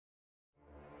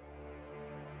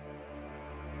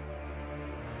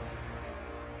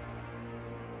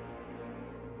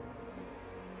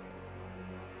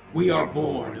We are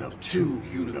born of two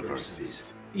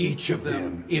universes, each of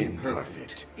them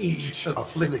imperfect, each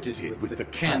afflicted with the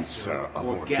cancer of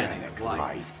organic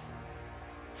life.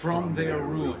 From their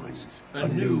ruins, a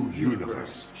new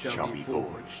universe shall be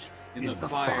forged, in the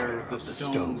fire of the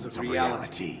stones of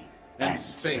reality and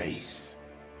space.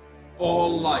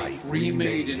 All life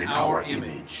remade in our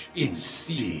image, in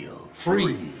steel,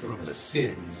 free from the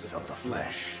sins of the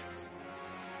flesh.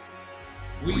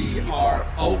 We are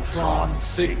Ultron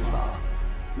Sigma.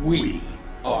 We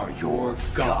are your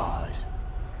god.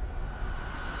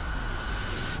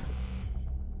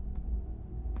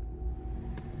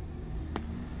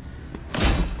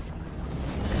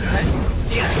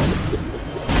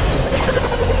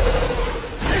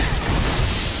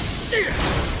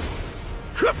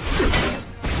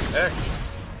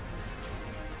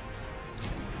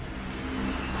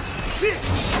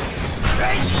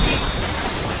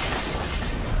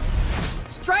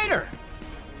 Strider!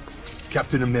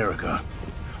 Captain America,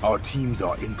 our teams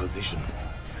are in position.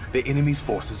 The enemy's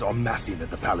forces are massing at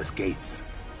the palace gates.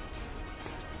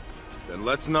 Then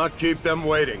let's not keep them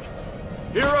waiting.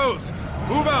 Heroes,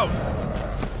 move out!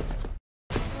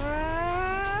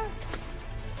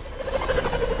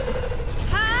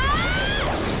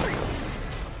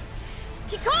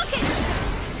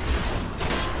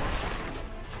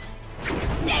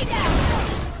 Stay down!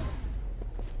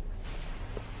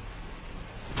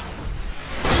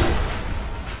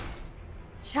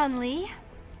 Chun-Li?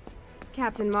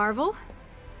 Captain Marvel?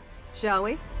 Shall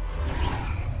we?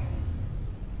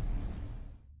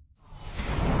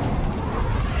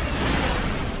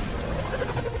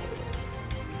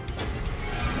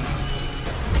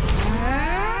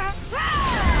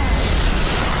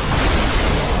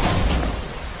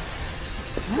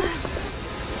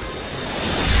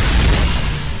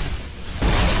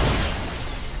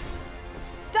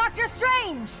 Doctor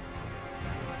Strange!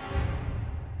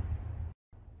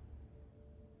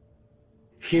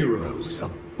 Heroes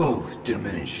of both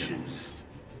dimensions,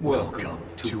 welcome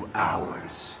to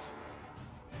ours.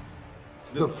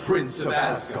 The Prince of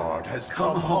Asgard has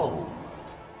come home.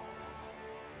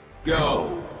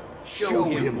 Go, show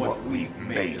him what we've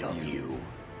made of you.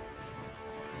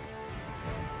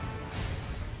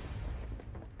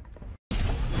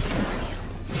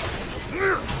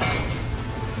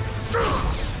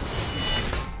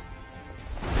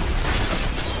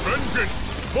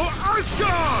 Vengeance for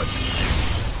Asgard!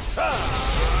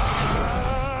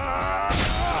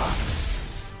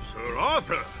 Sir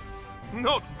Arthur,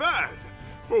 not bad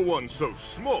for one so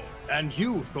small. And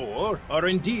you, Thor, are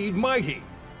indeed mighty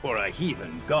for a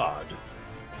heathen god.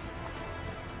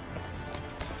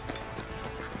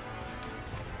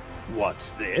 What's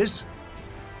this?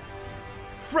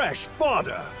 Fresh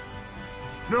fodder!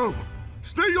 No,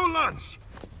 stay your lance!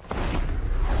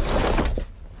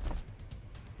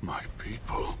 My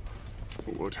people,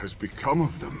 what has become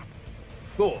of them?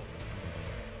 Thor.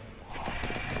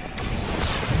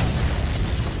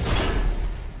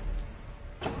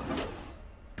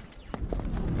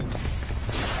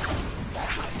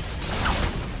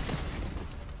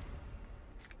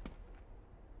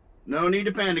 No need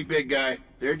to panic, big guy.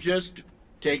 They're just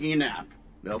taking a nap.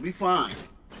 They'll be fine.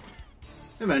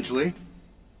 Eventually.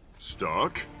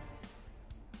 Stark?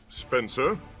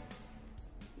 Spencer?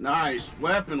 Nice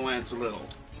weapon,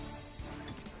 Lancelot.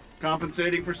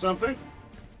 Compensating for something?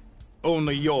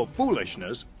 Only your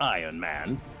foolishness, Iron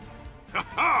Man. Ha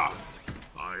ha!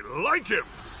 I like him!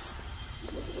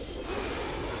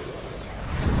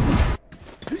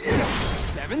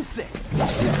 7-6.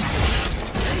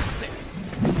 8-6.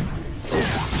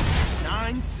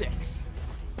 9-6.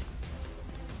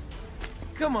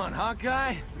 Come on,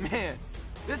 Hawkeye. Man,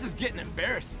 this is getting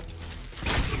embarrassing.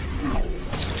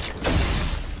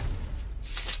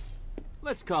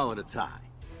 Let's call it a tie.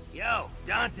 Yo,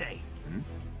 Dante.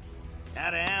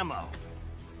 Out of ammo.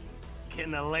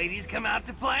 Can the ladies come out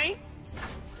to play?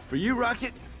 For you,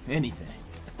 Rocket, anything.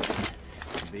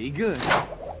 Be good.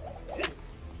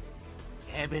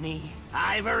 Ebony,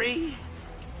 Ivory,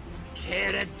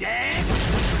 care to dance?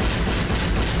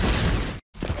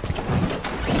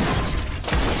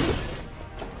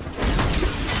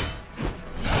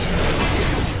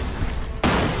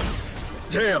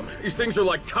 Damn, these things are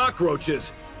like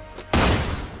cockroaches.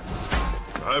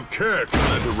 Have care,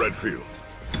 Commander Redfield.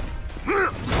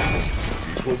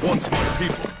 These were once my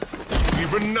people.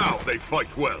 Even now, they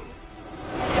fight well.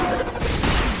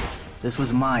 This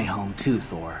was my home too,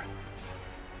 Thor.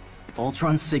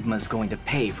 Ultron Sigma's going to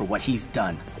pay for what he's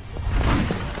done.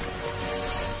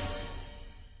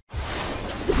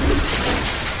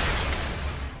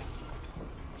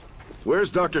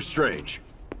 Where's Dr. Strange?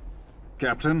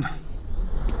 Captain,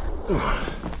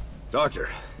 Doctor,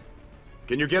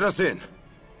 can you get us in?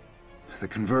 The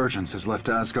convergence has left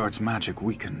Asgard's magic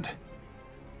weakened.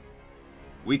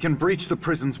 We can breach the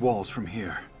prison's walls from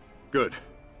here. Good.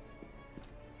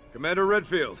 Commander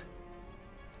Redfield.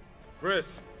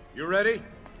 Chris, you ready?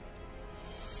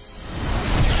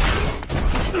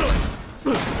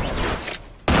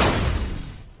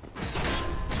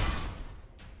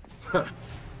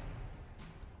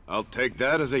 I'll take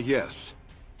that as a yes.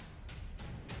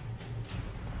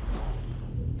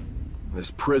 This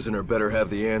prisoner better have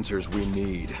the answers we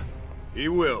need. He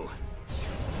will.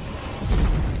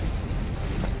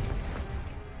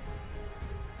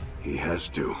 He has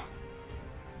to.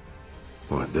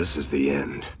 Or this is the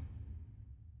end.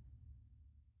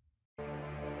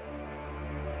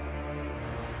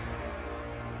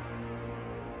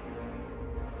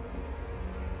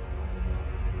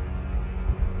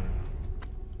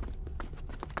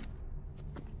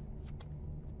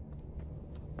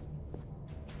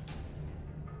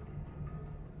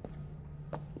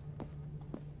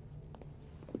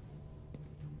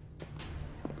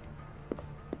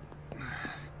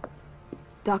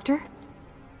 Doctor?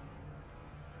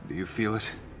 Do you feel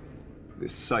it?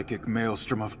 This psychic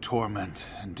maelstrom of torment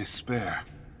and despair.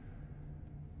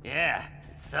 Yeah,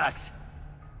 it sucks.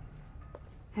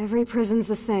 Every prison's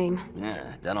the same. Yeah,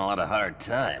 done a lot of hard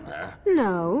time, huh?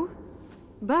 No.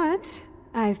 But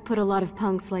I've put a lot of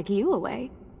punks like you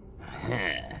away.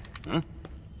 Huh?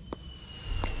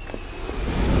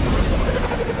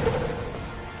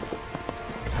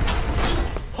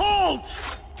 Halt!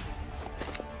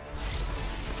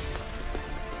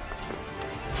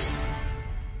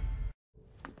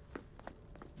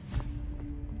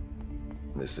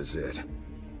 This is it.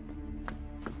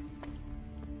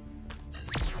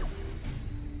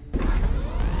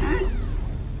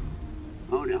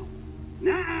 Oh no.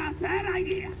 Nah, bad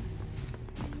idea.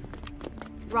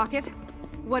 Rocket,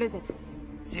 what is it?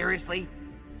 Seriously?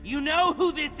 You know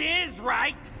who this is,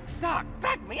 right? Doc,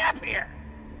 back me up here!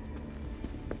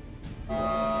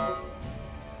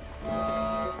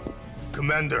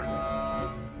 Commander.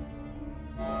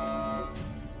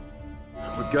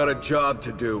 We've got a job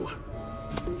to do.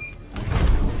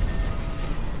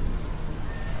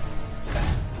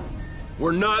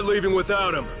 We're not leaving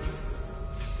without him.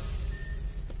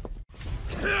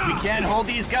 We can't hold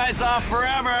these guys off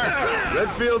forever!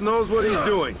 Redfield knows what he's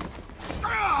doing.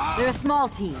 They're a small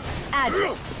team.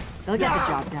 Agile. They'll get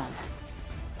the job done.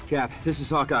 Cap, this is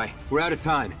Hawkeye. We're out of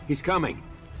time. He's coming.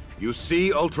 You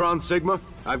see Ultron Sigma?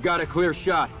 I've got a clear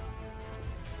shot.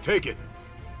 Take it.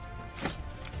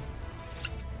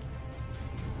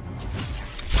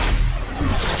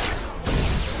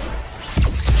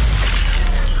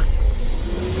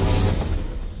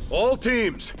 All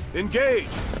teams, engage!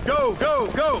 Go, go,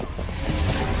 go!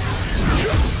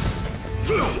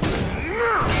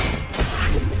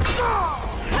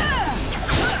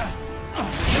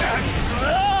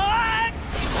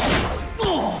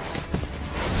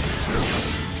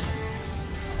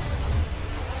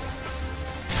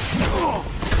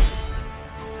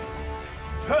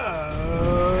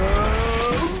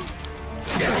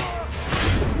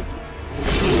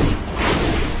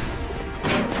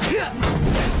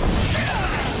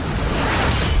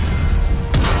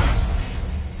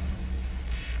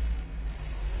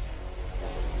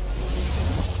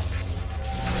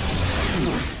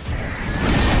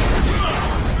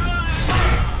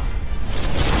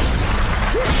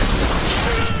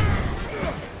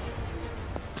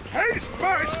 Taste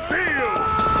my steel!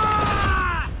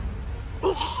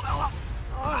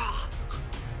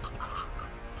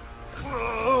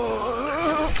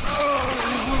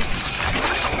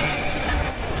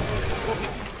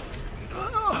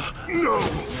 No!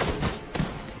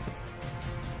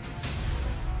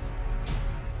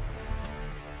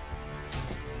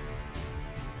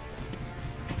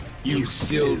 You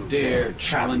still dare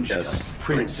challenge us,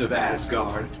 Prince of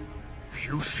Asgard?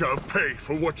 You shall pay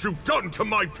for what you've done to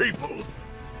my people!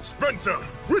 Spencer,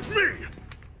 with me!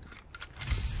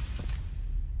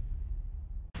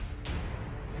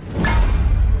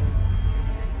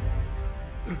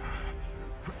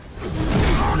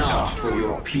 Not for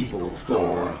your people,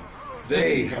 Thor.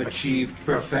 They have achieved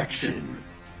perfection.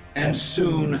 And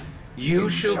soon, you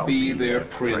shall be their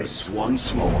prince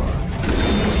once more.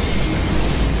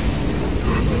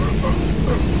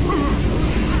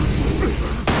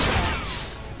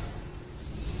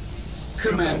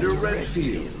 Commander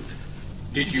Redfield,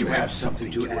 did you have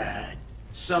something to add?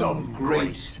 Some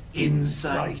great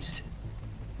insight?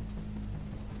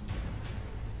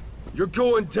 You're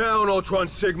going down, Ultron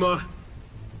Sigma!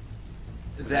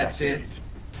 That's it?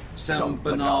 Some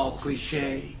banal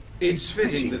cliché? It's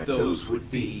fitting that those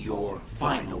would be your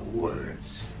final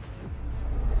words.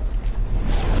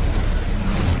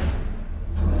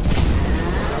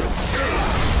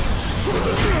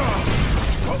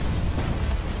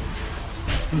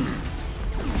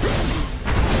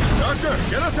 Doctor,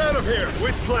 get us out of here!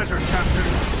 With pleasure, Captain.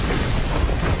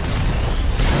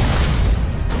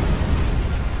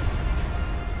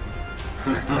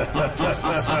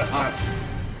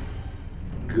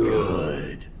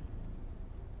 Good.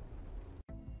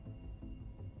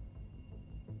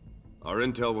 Our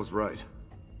intel was right.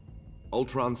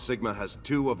 Ultron Sigma has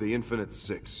 2 of the Infinite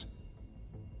Six.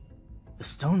 The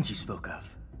stones you spoke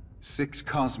of. 6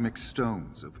 cosmic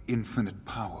stones of infinite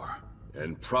power.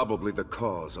 And probably the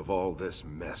cause of all this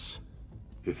mess.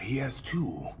 If he has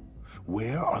 2,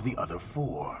 where are the other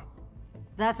 4?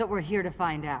 That's what we're here to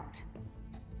find out.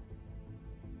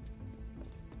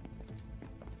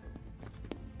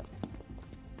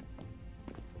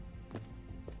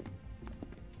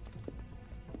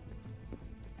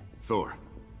 Thor,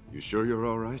 you sure you're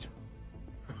all right?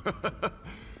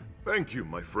 Thank you,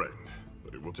 my friend.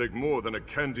 But it will take more than a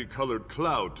candy-colored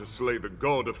cloud to slay the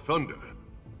God of Thunder.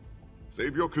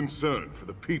 Save your concern for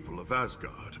the people of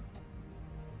Asgard.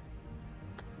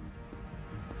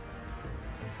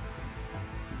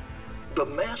 The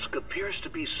mask appears to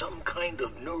be some kind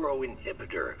of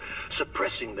neuroinhibitor,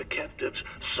 suppressing the captive's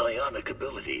psionic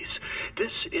abilities.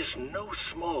 This is no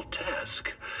small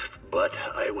task, but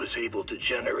I was able to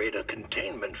generate a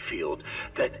containment field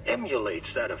that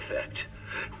emulates that effect.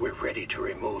 We're ready to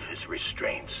remove his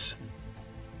restraints.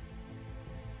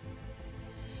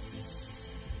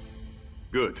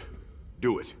 Good.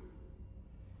 Do it.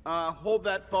 Hold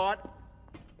that thought.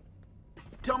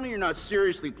 Tell me you're not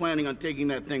seriously planning on taking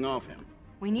that thing off him.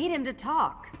 We need him to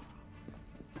talk.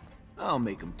 I'll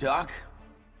make him talk.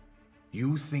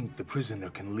 You think the prisoner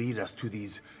can lead us to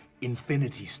these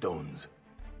Infinity Stones?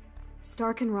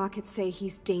 Stark and Rocket say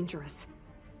he's dangerous.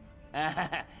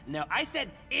 No, I said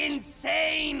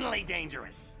insanely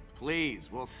dangerous.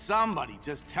 Please, will somebody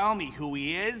just tell me who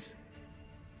he is?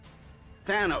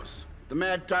 Thanos, the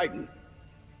Mad Titan.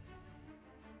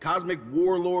 Cosmic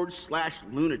warlord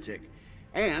 / lunatic.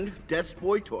 And Death's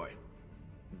boy toy.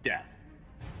 Death.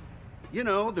 You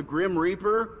know, the Grim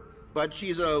Reaper, but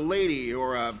she's a lady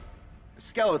or a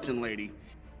skeleton lady.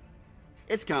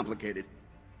 It's complicated.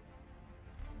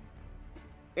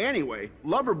 Anyway,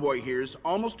 Loverboy here's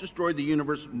almost destroyed the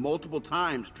universe multiple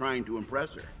times trying to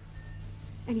impress her.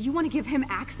 And you want to give him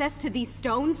access to these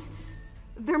stones?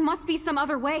 There must be some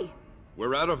other way.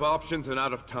 We're out of options and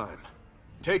out of time.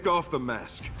 Take off the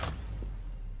mask.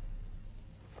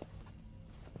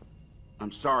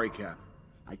 I'm sorry, Cap.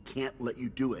 I can't let you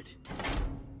do it.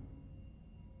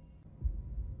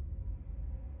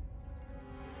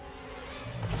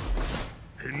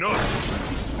 Enough!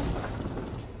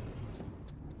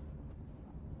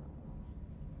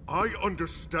 I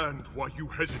understand why you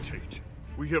hesitate.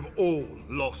 We have all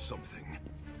lost something.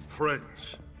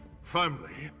 Friends,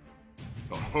 family,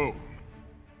 a home.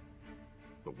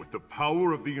 But with the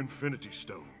power of the Infinity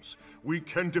Stones, we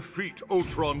can defeat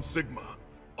Ultron Sigma,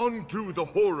 undo the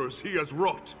horrors he has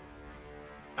wrought.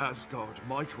 Asgard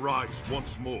might rise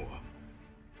once more.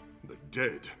 The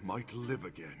dead might live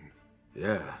again.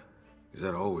 Yeah,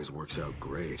 that always works out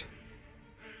great.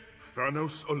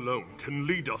 Thanos alone can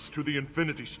lead us to the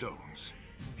Infinity Stones.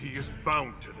 He is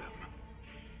bound to them.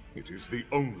 It is the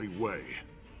only way.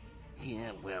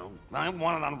 Yeah, well, I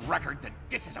want it on record that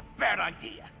this is a bad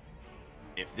idea.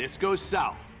 If this goes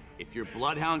south, if your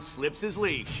bloodhound slips his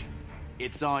leash,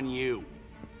 it's on you.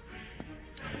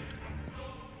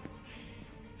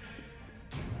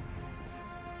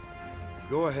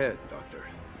 Go ahead, Doctor.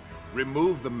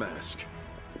 Remove the mask.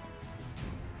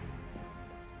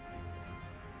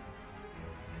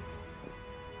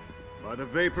 By the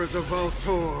vapors of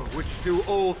Valtor, which do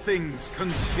all things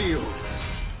conceal.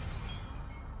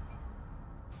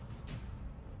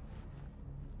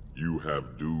 You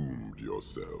have doomed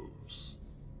yourselves.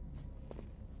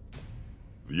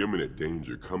 The imminent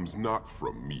danger comes not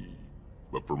from me,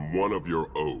 but from one of your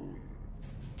own.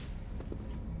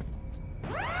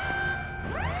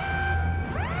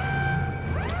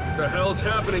 What the hell's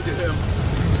happening to him?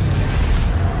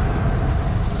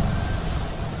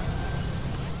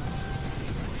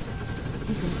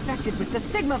 He's infected with the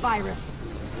Sigma virus.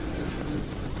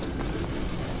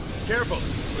 Careful.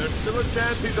 There's still a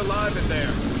chance he's alive in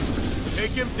there.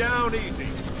 Take him down easy.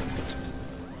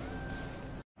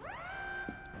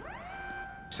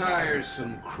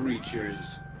 Tiresome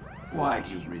creatures. Why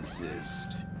do you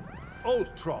resist?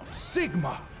 Ultron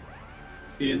Sigma!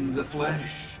 In the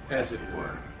flesh, as it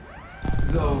were.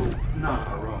 though not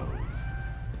our own.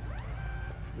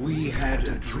 We had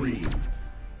a dream.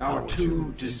 Our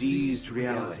two diseased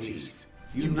realities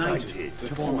united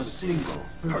to form a single,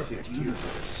 perfect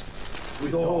universe,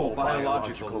 with all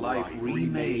biological life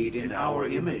remade in our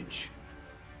image.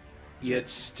 Yet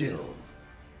still,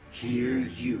 here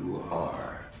you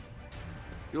are.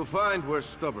 You'll find we're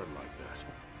stubborn like that.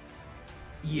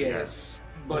 Yes,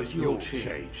 but you'll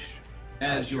change,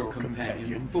 as your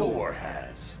companion Thor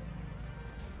has.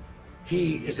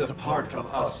 He is a part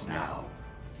of us now,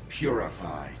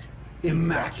 purified,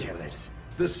 immaculate.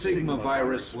 The Sigma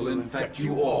virus will infect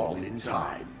you all in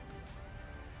time.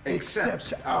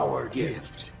 Accept our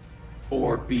gift,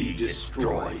 or be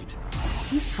destroyed.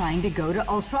 He's trying to go to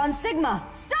Ultron Sigma!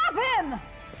 Stop him!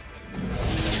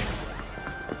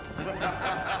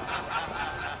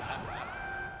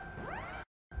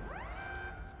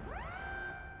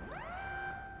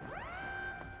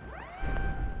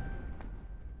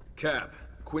 Cap,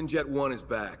 Quinjet 1 is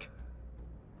back.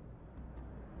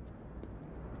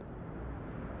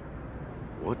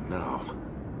 What now?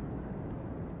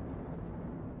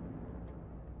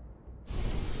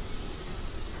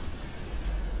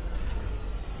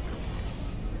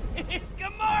 It's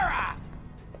Gamora!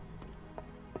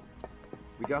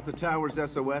 We got the tower's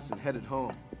SOS and headed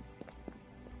home.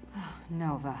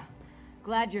 Nova,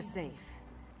 glad you're safe.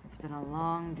 It's been a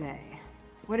long day.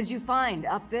 What did you find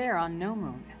up there on No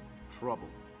Moon? Trouble.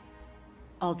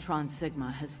 Ultron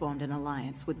Sigma has formed an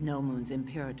alliance with No Moon's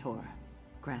Imperator,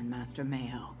 Grandmaster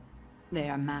Mayo. They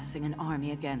are massing an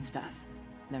army against us.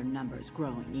 Their numbers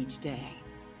growing each day.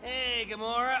 Hey,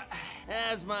 Gamora.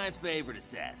 That's my favorite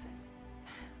assassin.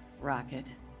 Rocket.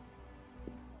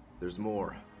 There's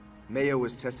more. Mayo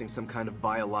is testing some kind of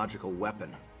biological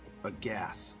weapon. A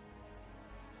gas.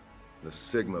 The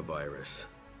Sigma virus.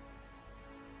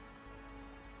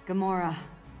 Gamora,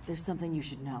 there's something you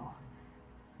should know.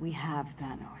 We have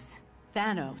Thanos.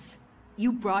 Thanos?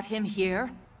 You brought him here?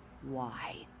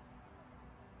 Why?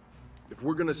 If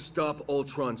we're gonna stop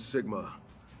Ultron Sigma,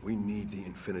 we need the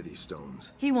Infinity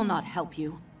Stones. He will not help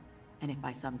you. And if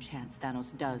by some chance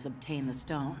Thanos does obtain the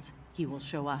stones, he will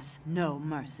show us no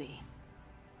mercy.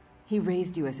 He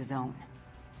raised you as his own.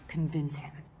 Convince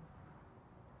him.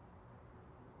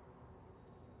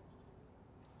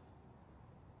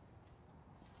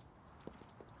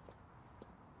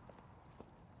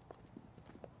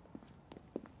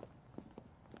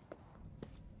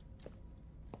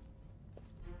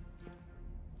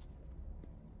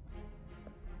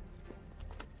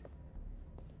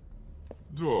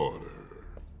 Daughter,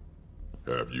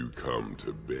 have you come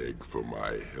to beg for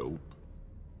my help?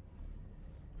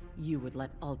 You would let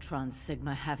Ultron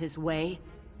Sigma have his way?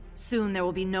 Soon there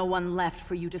will be no one left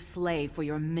for you to slay for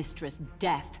your mistress'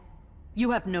 death.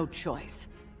 You have no choice.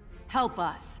 Help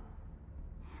us.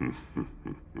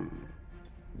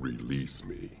 Release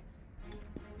me,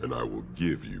 and I will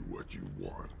give you what you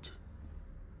want.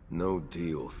 No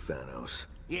deal, Thanos.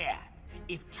 Yeah,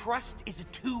 if trust is a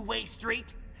two-way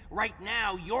street, right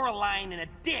now you're lying in a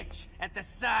ditch at the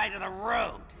side of the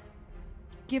road.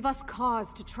 Give us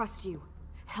cause to trust you.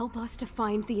 Help us to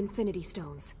find the Infinity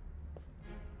Stones.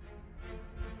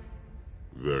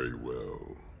 Very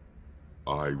well.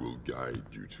 I will guide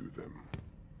you to them.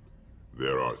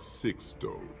 There are 6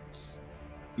 stones,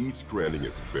 each granting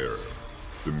its bearer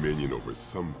dominion over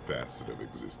some facet of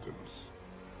existence.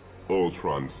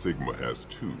 Ultron Sigma has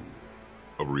 2,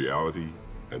 of reality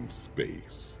and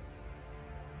space.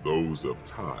 Those of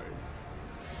time,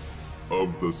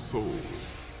 of the soul,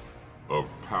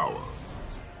 of power,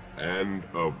 and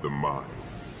of the mind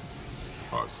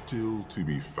are still to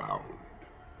be found.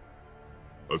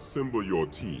 Assemble your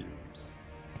teams.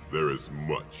 There is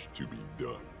much to be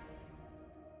done.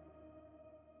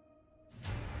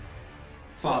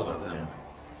 Follow them.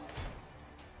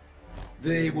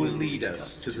 They will lead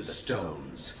us to the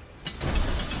stones.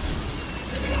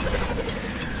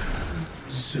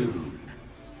 Soon,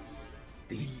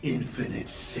 the Infinite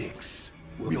Six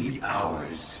will be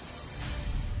ours.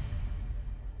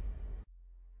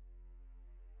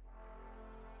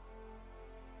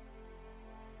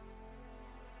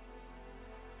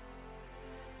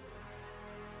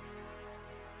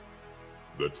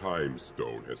 The Time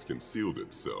Stone has concealed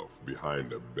itself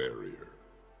behind a barrier.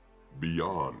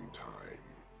 Beyond time.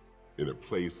 In a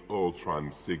place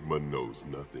Ultron Sigma knows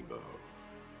nothing of.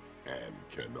 And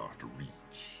cannot reach.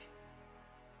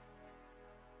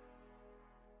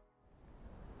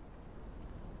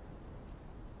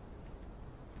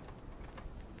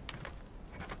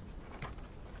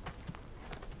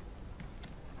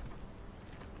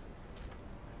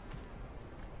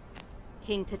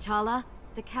 King T'Challa,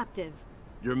 the captive.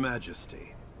 Your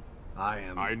Majesty,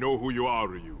 I know who you are,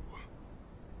 Ryu.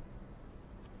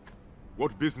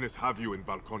 What business have you in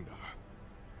Valkonda?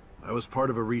 I was part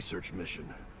of a research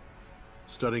mission,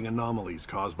 studying anomalies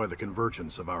caused by the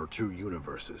convergence of our two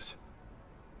universes.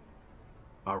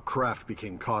 Our craft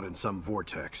became caught in some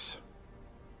vortex.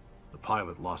 The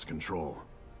pilot lost control.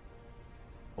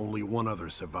 Only one other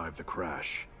survived the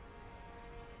crash.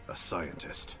 A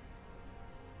scientist.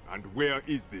 And where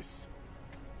is this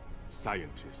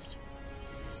scientist?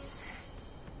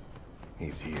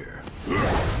 He's here.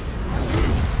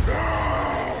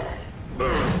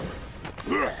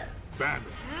 Ban.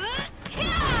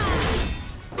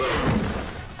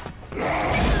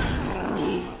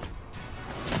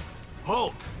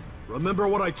 Hulk! Remember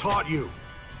what I taught you.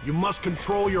 You must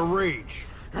control your rage.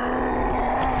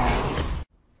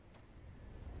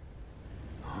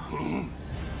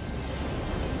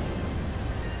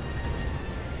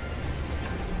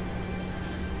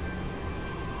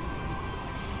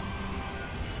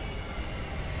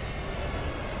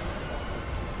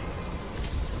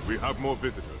 We have more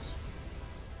visitors.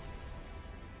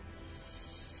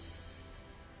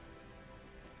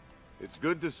 It's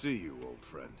good to see you, old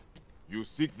friend. You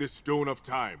seek the Stone of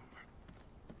Time.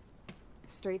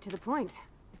 Straight to the point.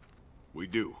 We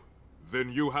do. Then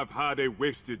you have had a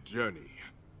wasted journey.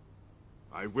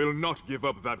 I will not give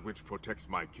up that which protects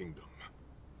my kingdom.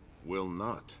 Will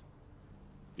not?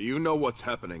 Do you know what's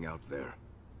happening out there?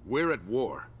 We're at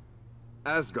war.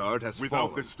 Asgard has Without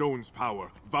fallen. the stone's power,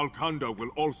 Valkonda will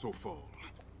also fall.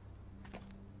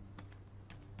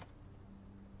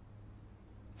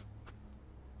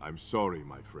 I'm sorry,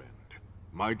 my friend.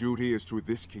 My duty is to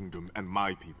this kingdom and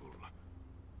my people.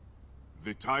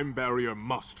 The time barrier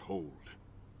must hold.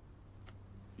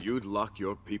 You'd lock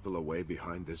your people away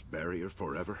behind this barrier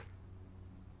forever?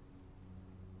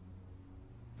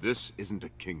 This isn't a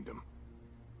kingdom.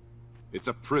 It's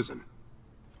a prison.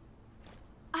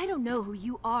 I don't know who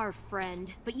you are,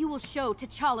 friend, but you will show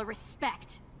T'Challa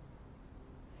respect.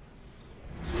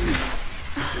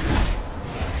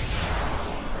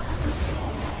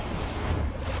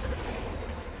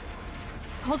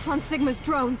 Ultron Sigma's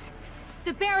drones!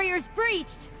 The barrier's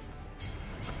breached!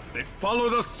 They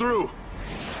followed us through!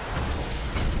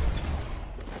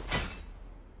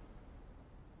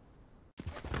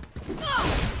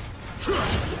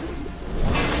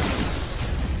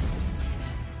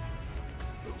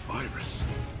 Virus.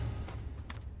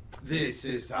 This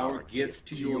is our gift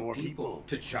to your people,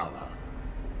 T'Challa.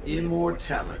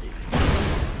 Immortality.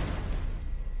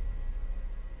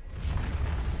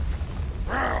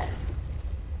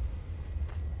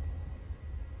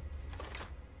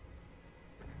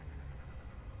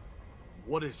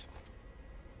 What is...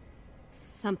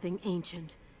 Something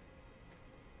ancient.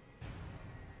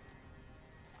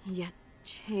 Yet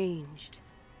changed.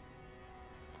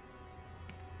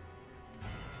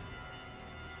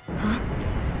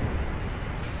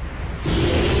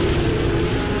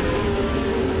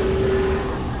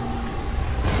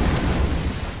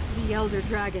 The Elder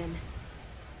Dragon.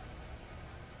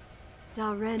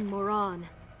 Darren Moran.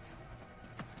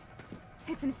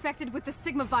 It's infected with the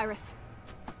Sigma virus.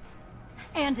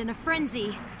 And in a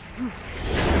frenzy.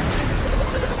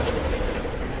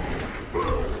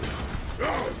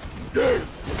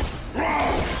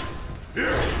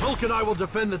 Hulk and I will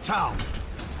defend the town.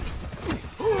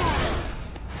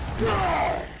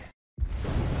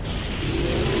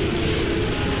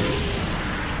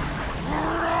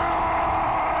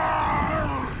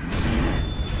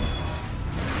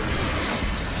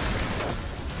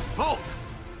 Hulk!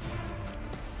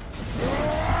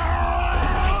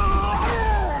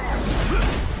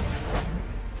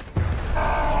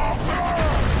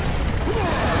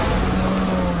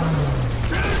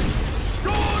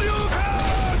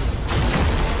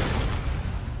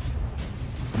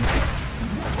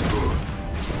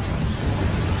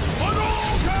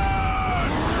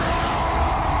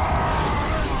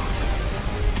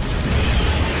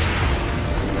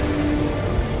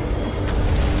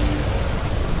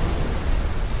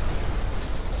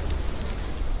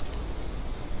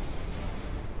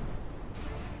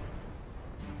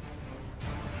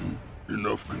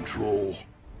 Enough control.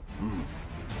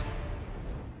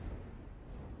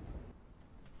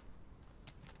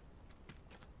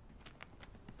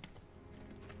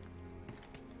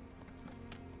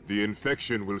 The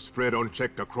infection will spread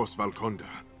unchecked across Valkonda.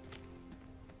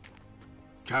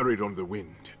 Carried on the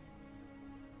wind.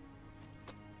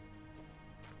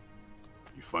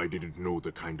 If I didn't know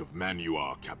the kind of man you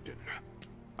are, Captain,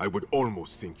 I would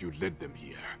almost think you led them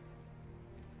here.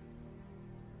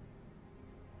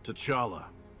 T'Challa.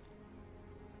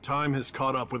 Time has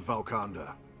caught up with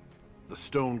Valkonda. The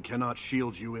stone cannot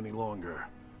shield you any longer.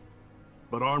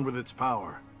 But armed with its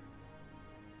power,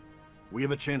 we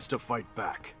have a chance to fight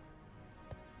back.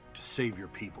 To save your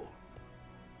people.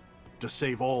 To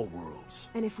save all worlds.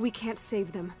 And if we can't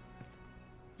save them,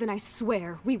 then I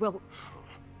swear we will...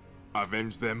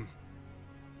 Avenge them?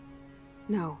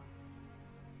 No.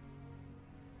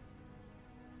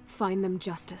 Find them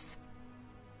justice.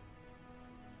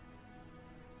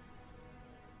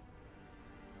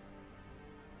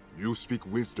 You speak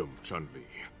wisdom, Chun-Li.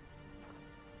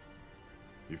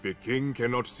 If a king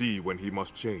cannot see when he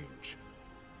must change,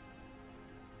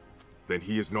 then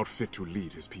he is not fit to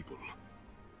lead his people.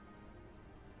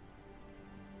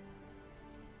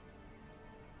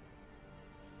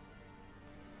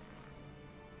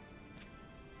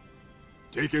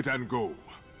 Take it and go.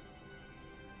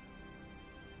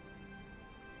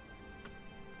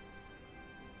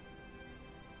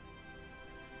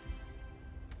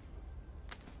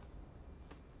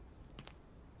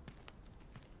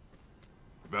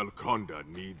 Valkonda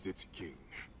needs its king.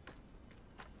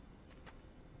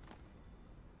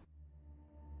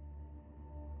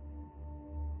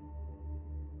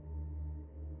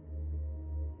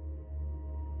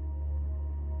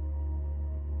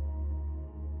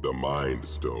 The Mind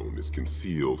Stone is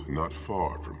concealed not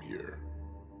far from here,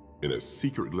 in a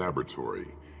secret laboratory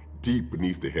deep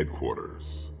beneath the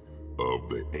headquarters of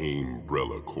the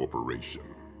Umbrella Corporation.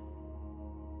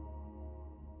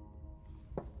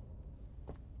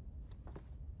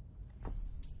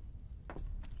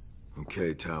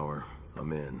 Okay, Tower,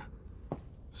 I'm in.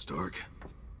 Stark?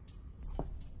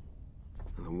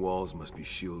 And the walls must be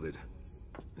shielded.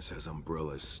 This has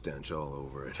Umbrella's stench all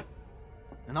over it.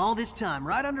 And all this time,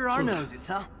 right under our noses,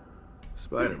 huh?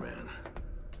 Spider-Man.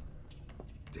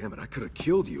 Damn it, I could have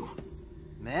killed you.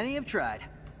 Many have tried.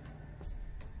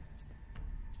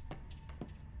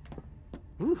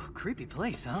 Ooh, creepy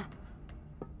place, huh?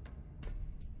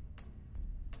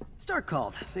 Stark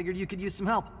called. Figured you could use some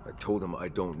help. I told him I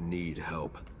don't need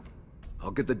help. I'll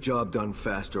get the job done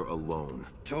faster alone.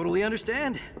 Totally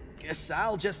understand. Guess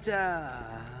I'll just,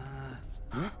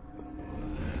 Huh?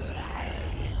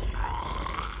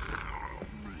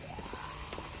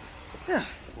 Yeah,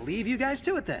 leave you guys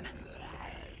to it then.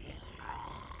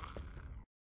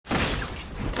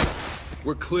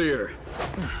 We're clear.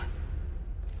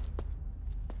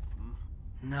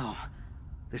 No,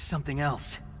 there's something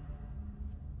else.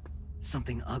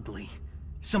 Something ugly.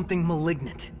 Something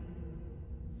malignant.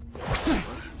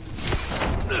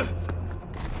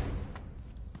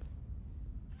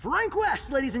 Frank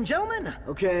West, ladies and gentlemen!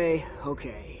 Okay.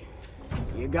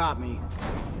 You got me.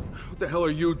 What the hell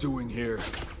are you doing here?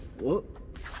 What?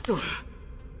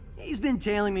 He's been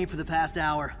tailing me for the past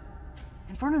hour.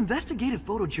 And for an investigative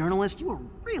photojournalist, you were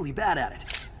really bad at it.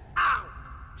 Ow!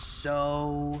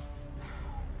 So...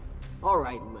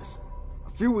 Alright, listen. A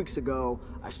few weeks ago,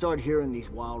 I started hearing these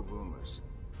wild rumors.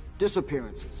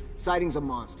 Disappearances, sightings of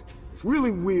monsters. It's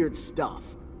really weird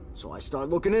stuff. So I started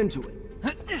looking into it.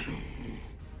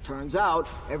 Turns out,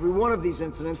 every one of these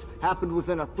incidents happened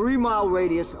within a 3-mile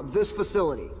radius of this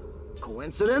facility.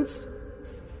 Coincidence?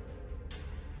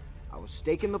 I was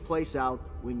staking the place out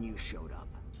when you showed up.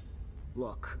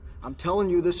 Look, I'm telling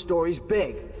you this story's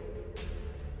big.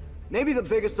 Maybe the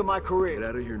biggest of my career. Get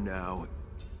out of here now,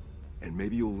 and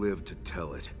maybe you'll live to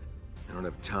tell it. I don't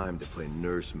have time to play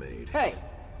nursemaid. Hey,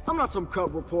 I'm not some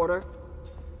cub reporter.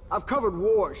 I've covered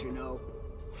wars, you know.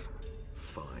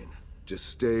 Fine. Just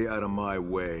stay out of my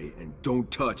way, and don't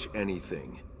touch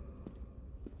anything.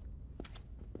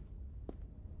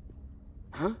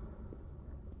 Huh?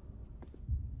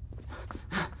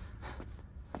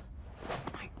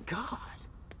 My God.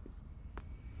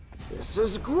 This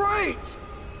is great!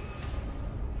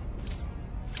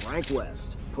 Frank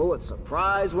West, Pulitzer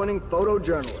Prize-winning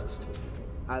photojournalist.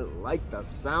 I like the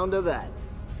sound of that.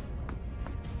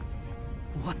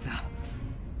 What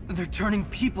the... They're turning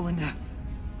people into...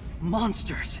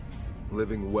 monsters.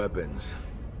 Living weapons.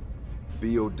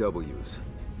 BOWs.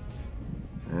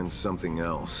 And something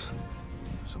else.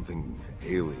 Something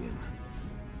alien.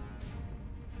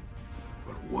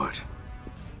 But what?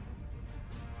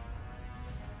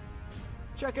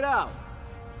 Check it out.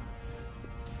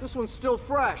 This one's still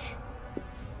fresh.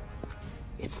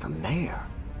 It's the mayor,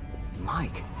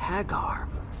 Mike Hagar.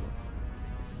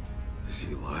 Is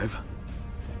he alive?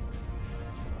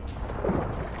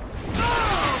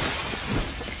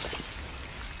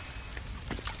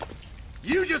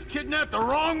 You just kidnapped the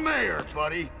wrong mayor,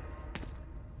 buddy.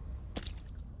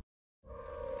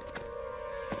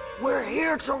 We're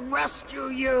here to rescue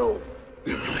you!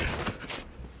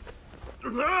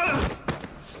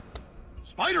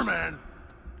 Spider-Man?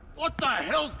 What the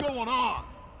hell's going on?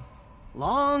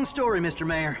 Long story, Mr.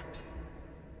 Mayor.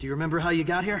 Do you remember how you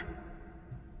got here?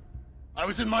 I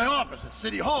was in my office at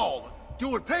City Hall,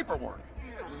 doing paperwork.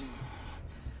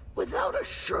 Without a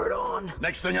shirt on?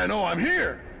 Next thing I know, I'm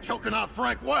here, choking out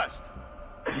Frank West.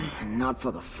 Not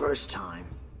for the first time.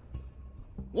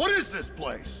 What is this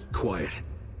place? Quiet.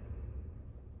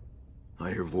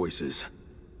 I hear voices.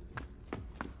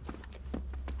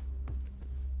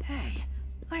 Hey,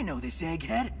 I know this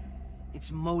egghead. It's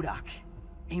MODOK,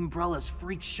 Umbrella's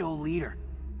freak show leader.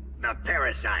 The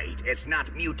parasite is not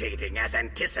mutating as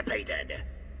anticipated.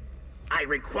 I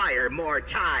require more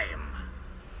time.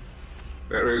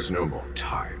 There is no more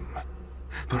time.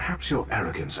 Perhaps your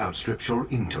arrogance outstrips your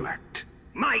intellect.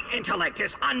 My intellect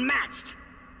is unmatched.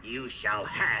 You shall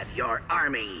have your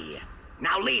army.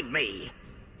 Now leave me.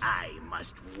 I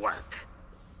must work.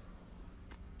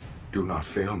 Do not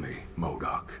fail me,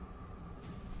 MODOK.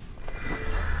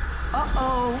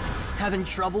 Uh-oh! Having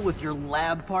trouble with your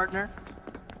lab partner?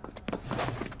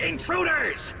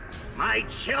 Intruders! My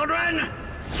children,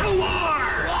 to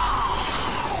war!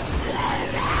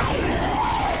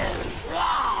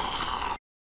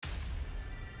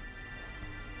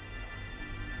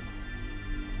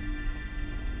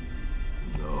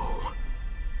 No.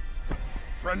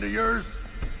 Friend of yours?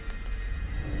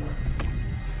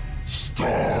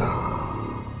 Stars.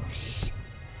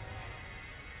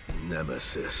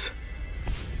 Nemesis.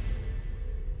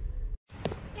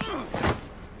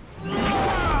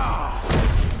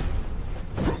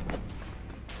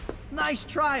 Nice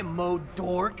try,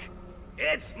 Dork.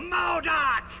 It's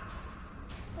MODOK!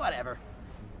 Whatever.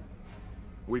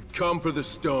 We've come for the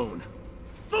stone.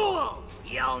 Fools!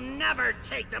 You'll never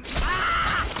take them.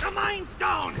 Ah! The Mind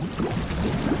Stone!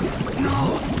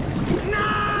 No!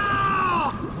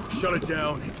 No! Shut it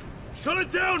down. Shut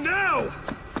it down now!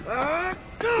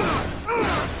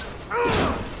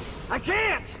 I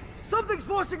can't! Something's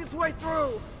forcing its way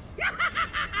through!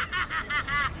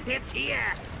 It's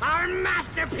here! Our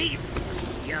masterpiece!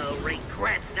 You'll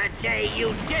regret the day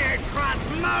you dared cross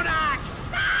MODOK!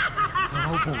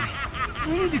 Oh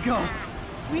boy. We need to go!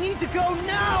 We need to go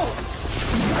now!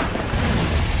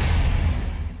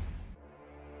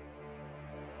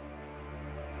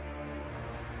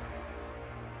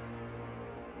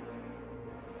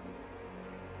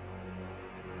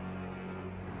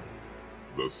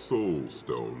 The Soul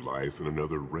Stone lies in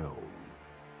another realm,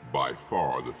 by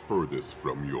far the furthest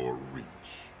from your reach.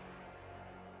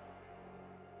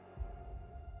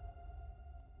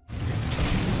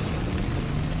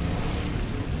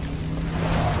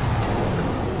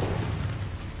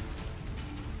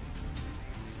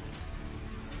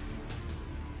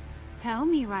 Tell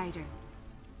me, Ryder.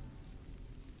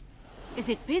 Is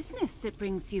it business that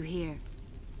brings you here?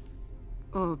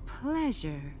 Or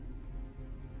pleasure?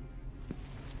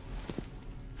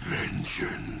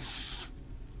 Vengeance.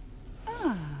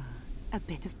 Ah, a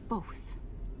bit of both.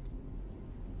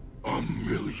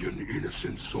 1,000,000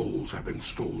 innocent souls have been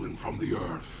stolen from the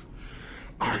Earth.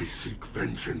 I seek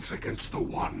vengeance against the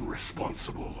one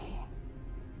responsible.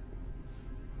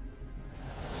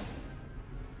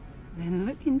 Then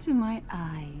look into my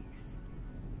eyes.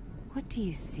 What do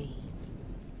you see?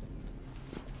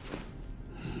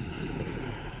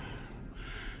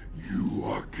 You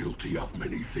are guilty of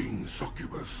many things,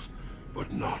 Succubus,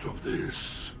 but not of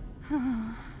this.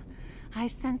 I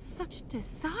sense such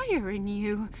desire in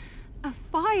you. A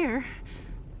fire.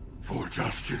 For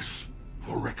justice,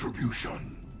 for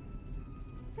retribution.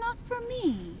 Not for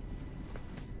me.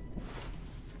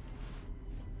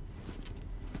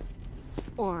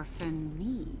 Or for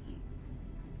me.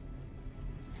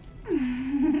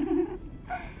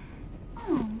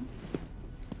 Oh.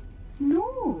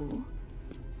 No.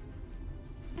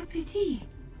 A pity.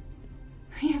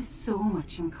 We have so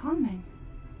much in common.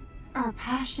 Our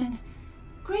passion,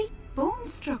 great bone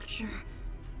structure.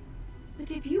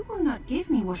 But if you will not give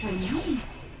me what I need,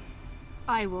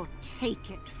 I will take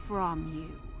it from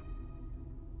you.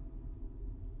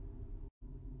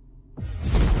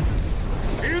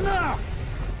 Enough!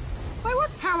 By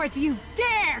what power do you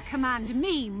dare command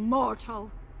me, mortal?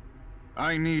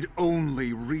 I need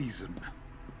only reason.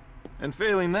 And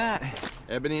failing that,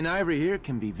 Ebony and Ivory here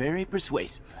can be very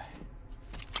persuasive.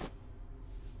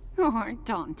 Oh,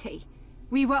 Dante,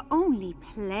 we were only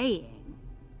playing.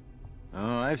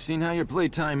 Oh, I've seen how your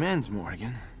playtime ends,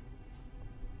 Morgan.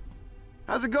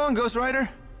 How's it going, Ghost Rider?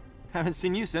 Haven't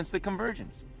seen you since the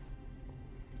Convergence.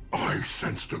 I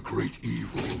sensed a great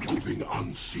evil moving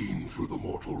unseen through the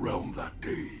mortal realm that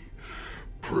day,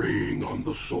 preying on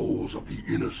the souls of the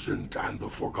innocent and the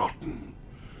forgotten.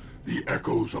 The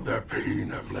echoes of their pain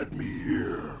have led me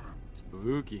here.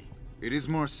 Spooky. It is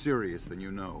more serious than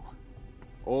you know.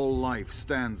 All life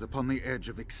stands upon the edge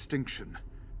of extinction.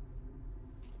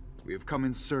 We have come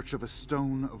in search of a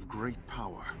stone of great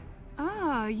power.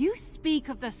 Ah, you speak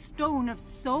of the Stone of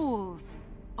Souls.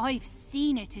 I've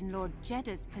seen it in Lord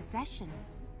Jeddah's possession.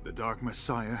 The Dark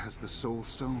Messiah has the Soul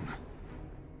Stone.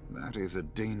 That is a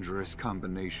dangerous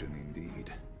combination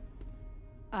indeed.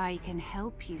 I can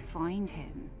help you find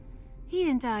him. He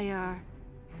and I are...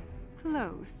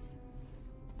 close.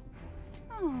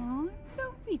 Oh,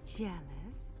 don't be jealous.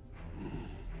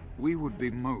 We would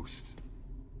be most.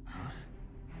 Huh?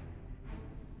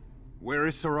 Where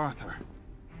is Sir Arthur?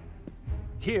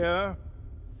 Here.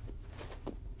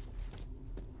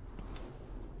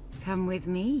 Come with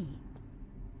me.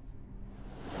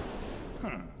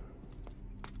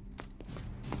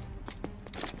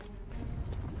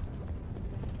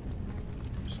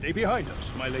 Stay behind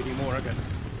us, my Lady Morrigan.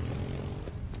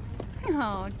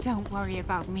 Oh, don't worry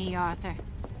about me, Arthur.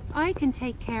 I can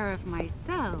take care of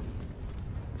myself.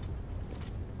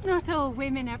 Not all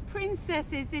women are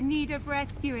princesses in need of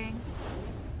rescuing.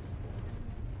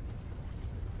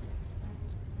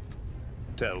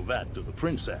 Tell that to the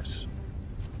princess.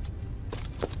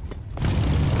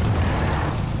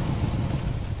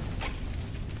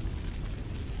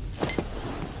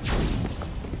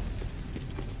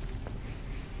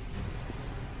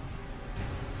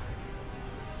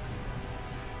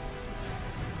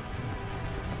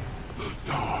 The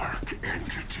Dark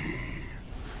Entity.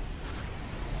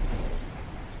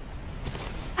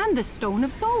 And the Stone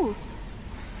of Souls.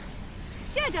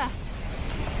 Jeddah!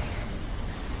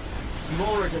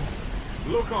 Morrigan,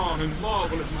 look on and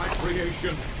marvel at my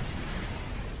creation.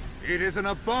 It is an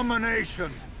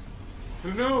abomination!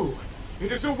 No,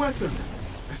 it is a weapon.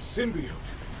 A symbiote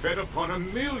fed upon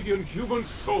 1,000,000 human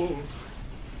souls.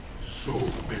 So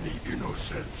many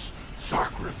innocents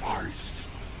sacrificed.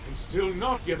 And still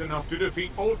not yet enough to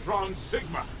defeat Ultron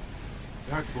Sigma.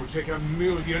 That will take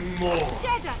 1,000,000 more.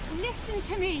 Jeddah, listen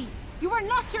to me! You are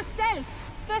not yourself!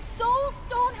 The Soul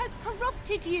Stone has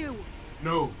corrupted you!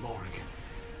 No, Morrigan.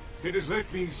 It has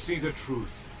let me see the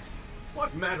truth.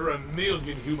 What matter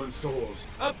 1,000,000 human souls?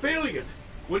 1,000,000,000!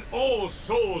 When all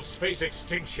souls face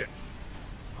extinction.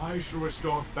 I shall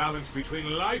restore balance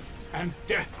between life and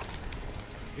death.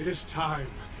 It is time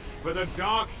for the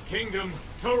Dark Kingdom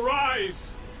to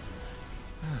rise!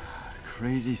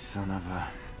 Crazy son of a...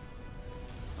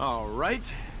 All right,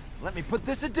 let me put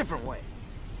this a different way.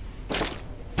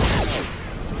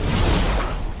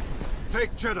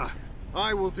 Take Jeddah.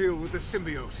 I will deal with the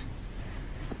symbiote.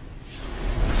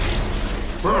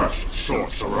 First,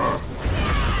 sorcerer.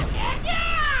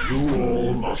 You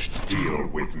all must deal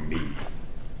with me.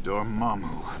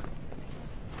 Dormammu.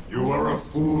 You are a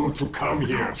fool to come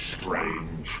here,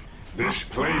 Strange. This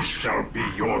place shall be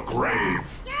your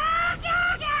grave.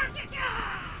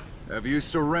 Have you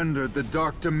surrendered the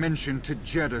Dark Dimension to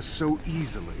Jeddah so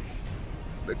easily?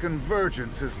 The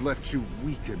Convergence has left you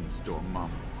weakened, Dormammu.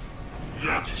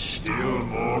 Yet still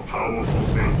more powerful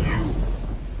than you.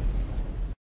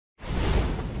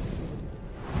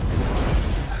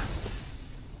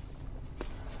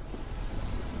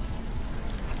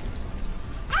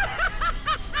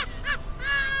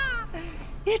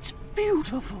 It's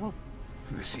beautiful.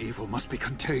 This evil must be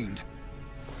contained.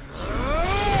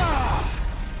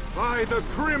 By the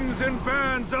crimson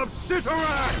bands of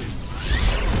Cyttorak!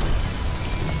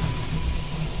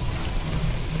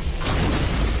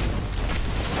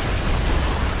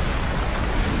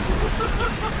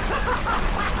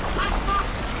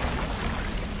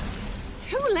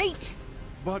 Too late!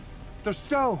 But the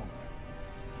stone...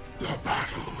 The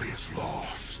battle is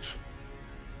lost.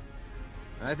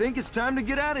 I think it's time to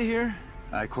get out of here.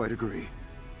 I quite agree.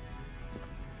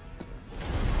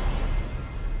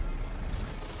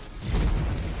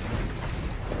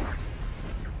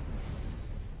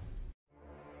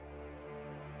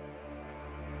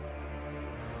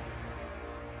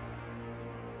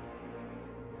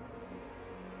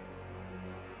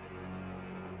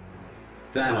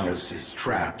 Thanos is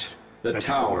trapped, the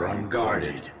tower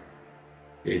unguarded.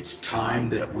 It's time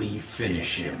that we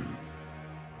finish him.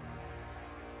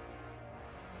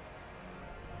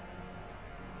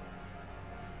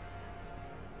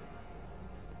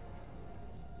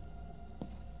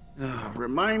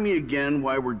 Remind me again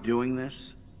why we're doing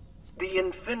this? The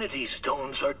Infinity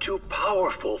Stones are too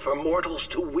powerful for mortals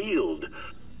to wield.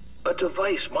 A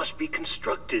device must be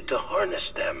constructed to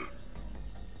harness them.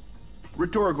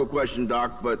 Rhetorical question,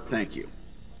 Doc, but thank you.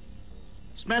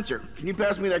 Spencer, can you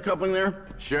pass me that coupling there?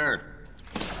 Sure.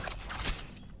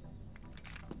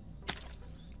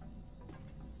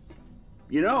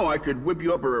 You know, I could whip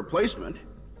you up a replacement.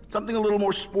 Something a little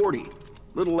more sporty.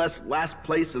 A little less last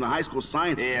place in the high school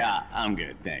science fair. Yeah, I'm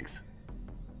good, thanks.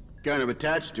 Kind of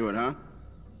attached to it, huh?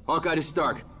 Hawkeye to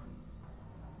Stark.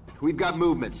 We've got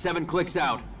movement. 7 clicks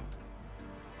out.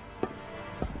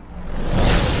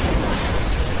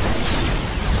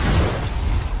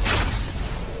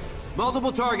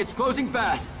 Multiple targets, closing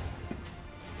fast.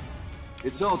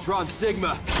 It's Ultron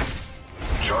Sigma.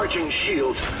 Charging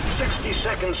shield. 60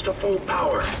 seconds to full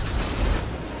power.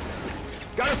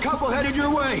 Got a couple headed your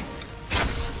way.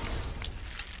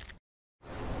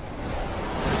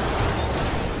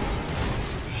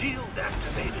 Shield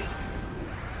activated.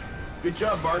 Good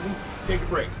job, Barton. Take a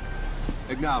break.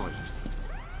 Acknowledged.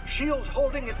 Shield's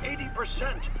holding at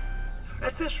 80%.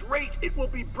 At this rate, it will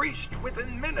be breached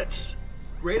within minutes.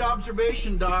 Great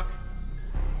observation, Doc.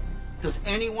 Does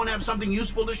anyone have something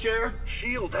useful to share?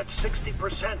 Shield at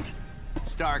 60%.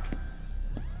 Stark,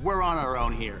 we're on our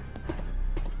own here.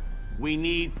 We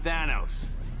need Thanos.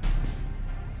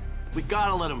 We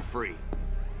gotta let him free.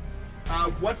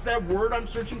 What's that word I'm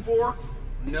searching for?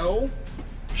 No?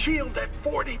 Shield at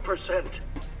 40%.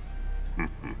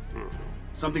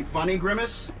 Something funny,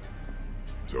 Grimace?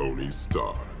 Tony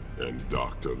Stark and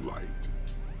Dr. Light.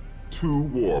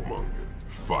 2 warmongers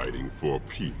fighting for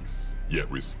peace,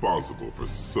 yet responsible for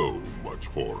so much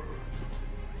horror.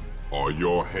 Are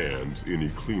your hands any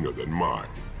cleaner than mine?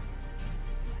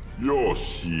 Your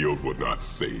shield would not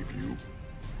save you.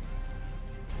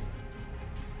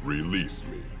 Release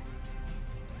me.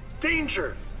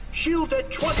 Danger! Shield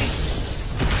at 20!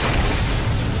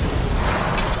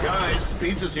 Guys, the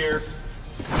pizza's here.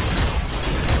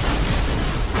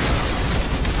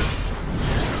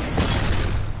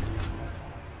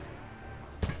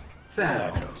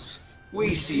 Thanos,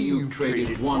 we see you've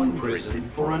traded one prison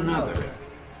for another.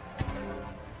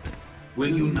 Will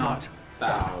you not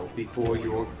bow before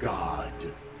your god?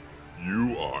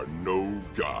 You are no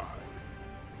god.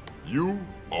 You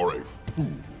are a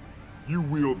fool. You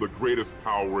wield the greatest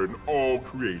power in all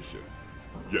creation,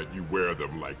 yet you wear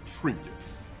them like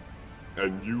trinkets,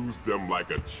 and use them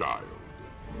like a child.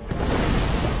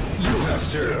 You have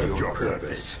served your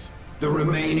purpose. The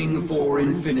remaining 4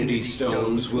 Infinity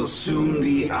Stones will soon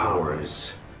be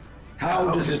ours.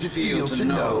 How does it feel to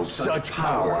know such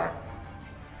power?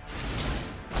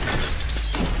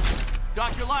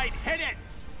 Dr. Light, hit it!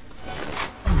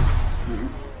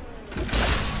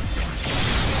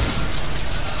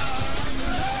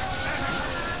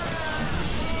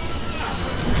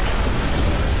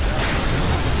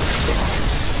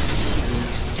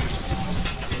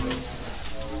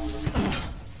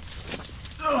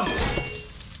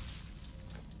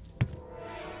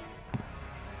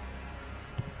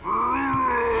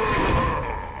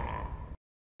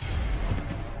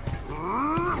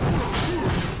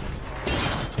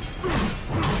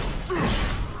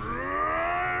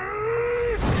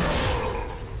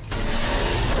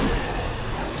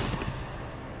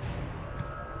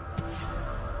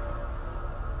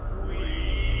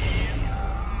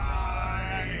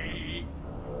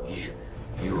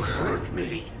 You hurt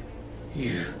me.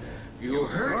 You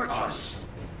hurt us.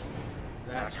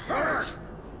 That hurt.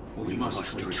 We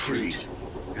must retreat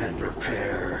and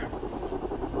prepare.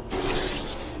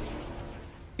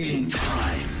 In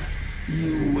time,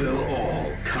 you will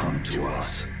all come to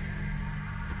us.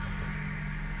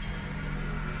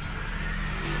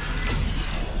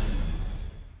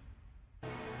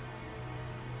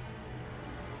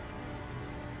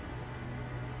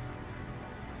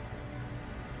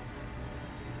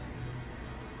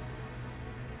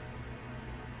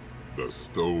 The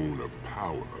Stone of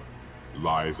Power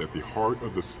lies at the heart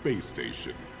of the space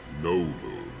station, No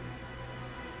Moon.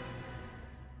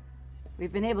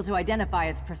 We've been able to identify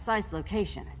its precise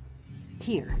location.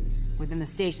 Here, within the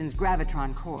station's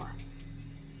gravitron core.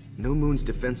 No Moon's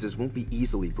defenses won't be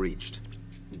easily breached.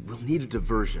 We'll need a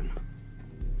diversion.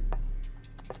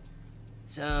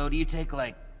 So, do you take,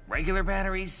 like, regular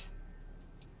batteries?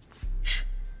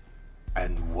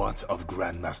 And what of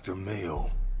Grandmaster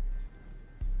Mayo?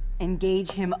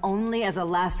 Engage him only as a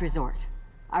last resort.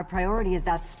 Our priority is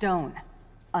that stone.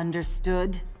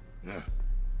 Understood?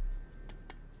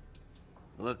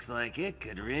 Looks like it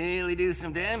could really do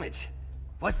some damage.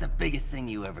 What's the biggest thing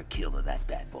you ever killed with that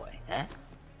bad boy, huh?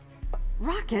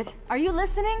 Rocket, are you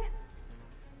listening?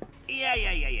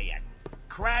 Yeah.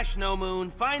 Crash No Moon,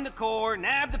 find the core,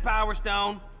 nab the Power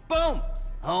Stone, boom!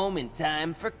 Home in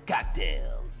time for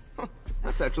cocktails.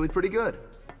 That's actually pretty good.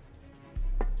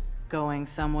 Going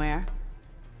somewhere?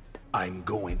 I'm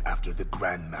going after the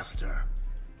Grandmaster.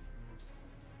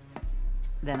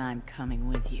 Then I'm coming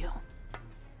with you.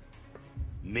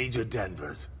 Major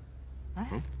Danvers.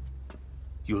 What?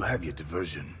 You'll have your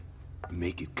diversion.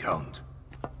 Make it count.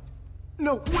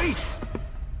 No, wait!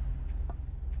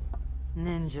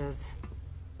 Ninjas.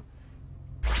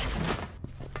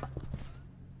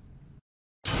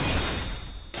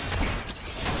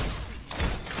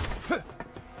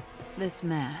 This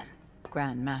man,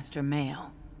 Grand Master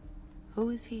Mayo, who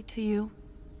is he to you?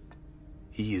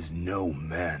 He is no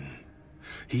man.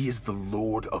 He is the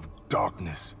Lord of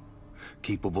Darkness,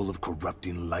 capable of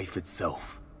corrupting life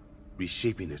itself,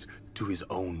 reshaping it to his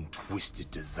own twisted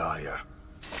desire.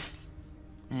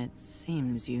 It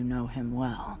seems you know him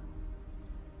well.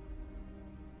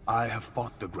 I have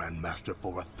fought the Grand Master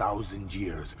for 1,000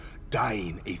 years,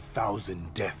 dying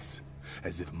 1,000 deaths,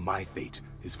 as if my fate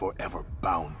is forever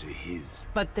bound to his.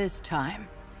 But this time,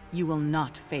 you will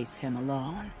not face him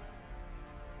alone.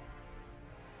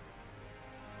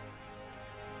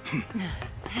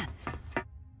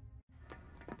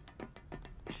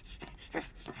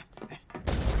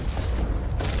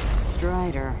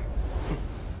 Strider.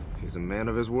 He's a man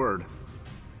of his word.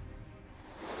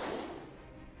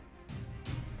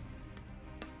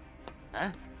 Huh?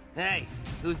 Hey,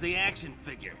 who's the action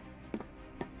figure?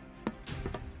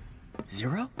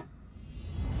 Zero?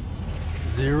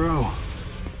 Zero?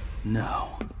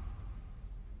 No.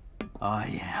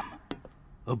 I am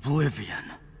Oblivion.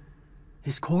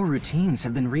 His core routines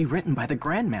have been rewritten by the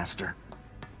Grandmaster.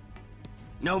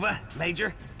 Nova,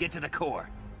 Major, get to the core.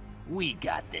 We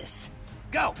got this.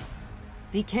 Go!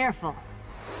 Be careful.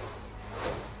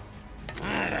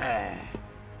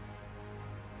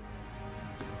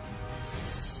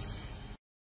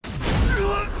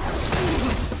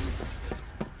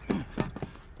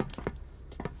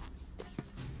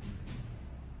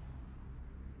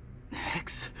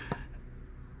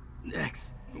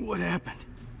 X, what happened?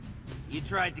 You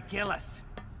tried to kill us,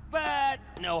 but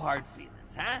no hard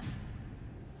feelings, huh?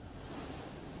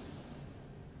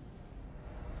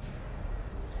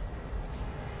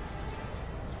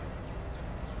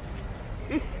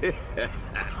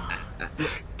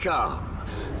 Come,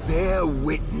 bear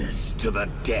witness to the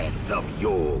death of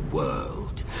your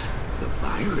world. The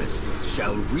virus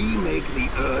shall remake the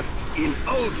Earth in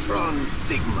Ultron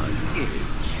Sigma's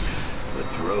image. The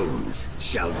drones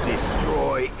shall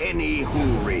destroy any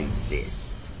who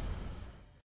resist.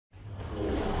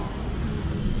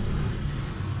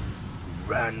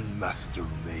 Grandmaster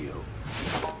Mayo.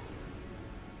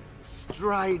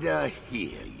 Strider,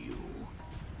 hear you.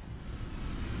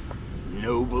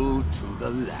 Noble to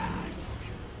the last.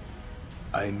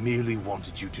 I merely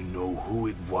wanted you to know who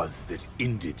it was that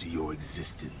ended your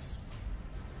existence.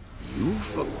 You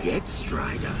forget,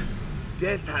 Strider.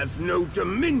 Death has no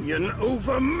dominion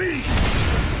over me!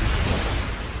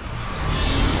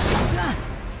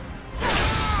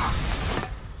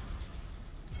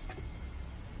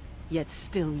 Yet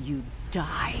still you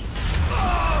die.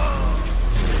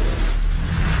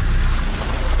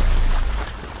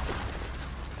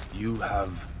 You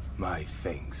have my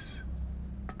thanks.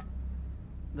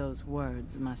 Those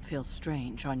words must feel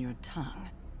strange on your tongue.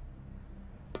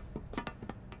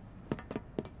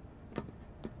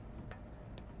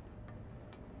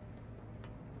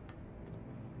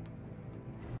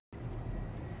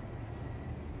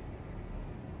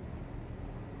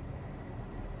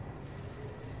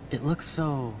 It looks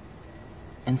so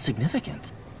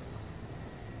insignificant.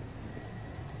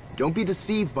 Don't be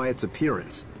deceived by its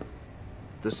appearance.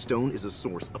 The stone is a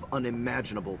source of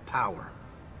unimaginable power.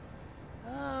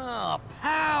 Oh,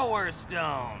 Power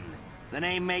Stone! The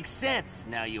name makes sense,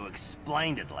 now you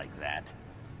explained it like that.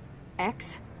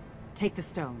 X, take the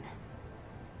stone.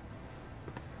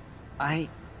 I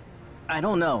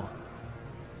don't know.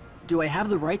 Do I have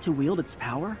the right to wield its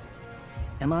power?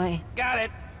 Am I... Got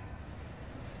it!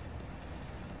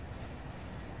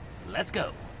 Let's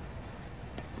go.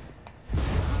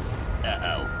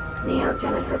 Uh-oh.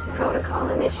 Neogenesis protocol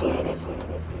initiated.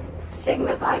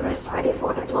 Sigma virus ready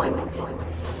for deployment.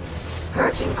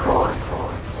 Purging core.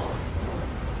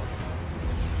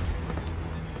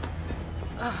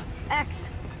 X,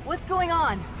 what's going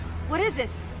on? What is it?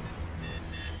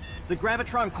 The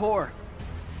Gravitron core.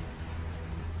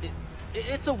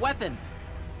 It's a weapon.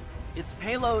 Its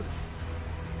payload,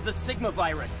 the Sigma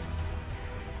virus.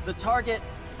 The target...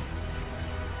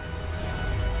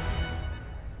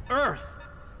 Earth.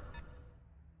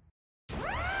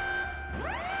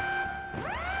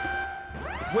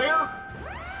 Where?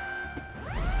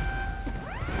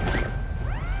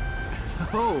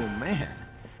 Oh, man.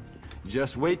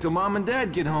 Just wait till Mom and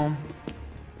Dad get home.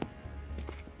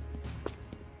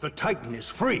 The Titan is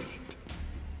free.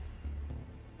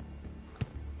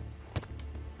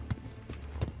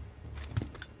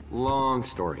 Long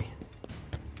story.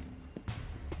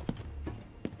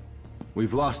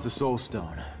 We've lost the Soul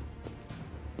Stone.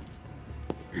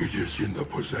 It is in the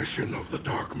possession of the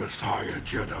Dark Messiah,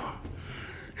 Jeddah.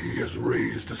 He has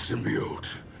raised a symbiote,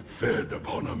 fed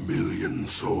upon 1,000,000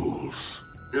 souls.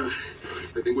 I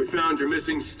think we found your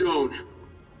missing stone.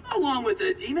 Along with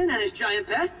the demon and his giant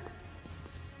pet?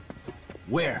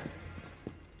 Where?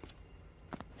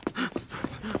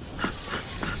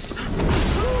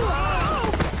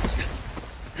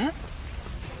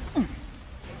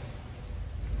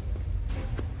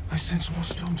 I sense more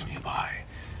stones nearby.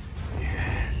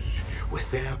 Yes, with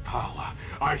their power,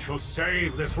 I shall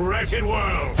save this wretched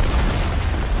world!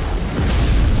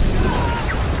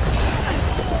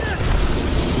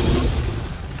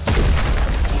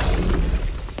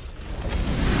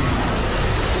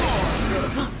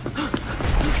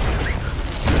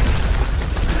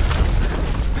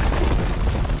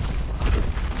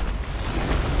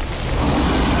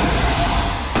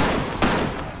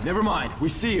 Never mind, we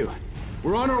see you.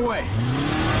 We're on our way.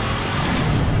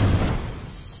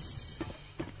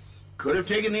 Could have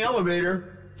taken the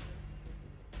elevator.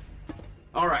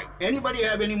 All right, anybody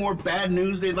have any more bad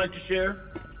news they'd like to share?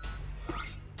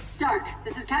 Stark,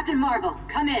 this is Captain Marvel.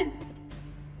 Come in.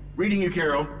 Reading you,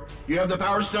 Carol. You have the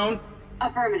Power Stone?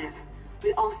 Affirmative.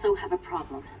 We also have a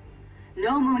problem.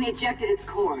 No Moon ejected its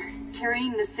core,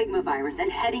 carrying the Sigma virus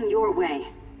and heading your way.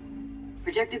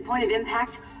 Projected point of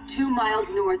impact, 2 miles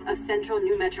north of central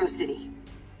New Metro City.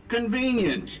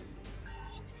 Convenient.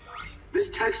 This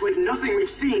tech's like nothing we've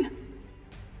seen.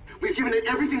 We've given it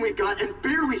everything we've got and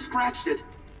barely scratched it.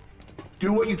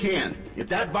 Do what you can. If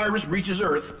that virus reaches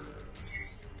Earth...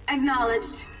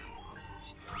 Acknowledged.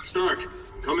 Stark,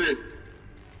 come in.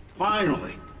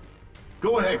 Finally.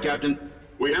 Go ahead, Captain.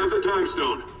 We have the time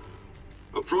stone.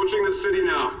 Approaching the city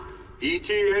now.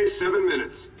 ETA 7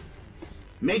 minutes.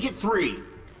 Make it 3.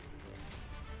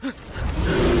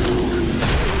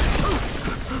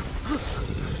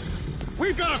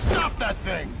 We've got to stop that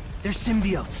thing! They're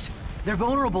symbiotes. They're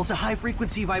vulnerable to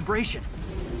high-frequency vibration.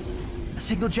 A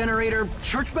signal generator,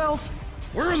 church bells?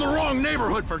 We're in the wrong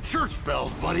neighborhood for church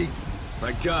bells, buddy.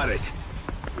 I got it.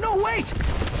 No, wait!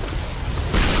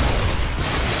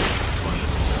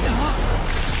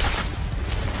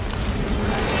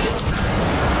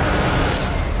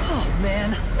 Oh,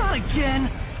 man. Not again!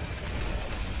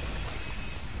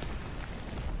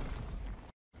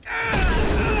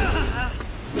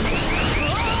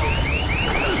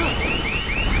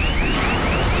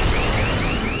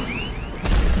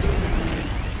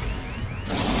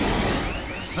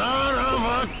 Son of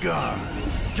a gun!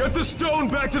 Get the stone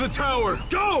back to the tower!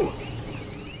 Go!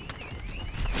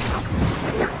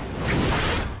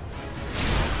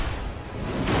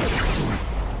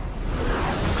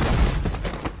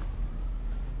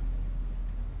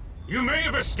 You may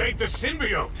have escaped the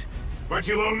symbiote, but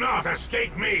you will not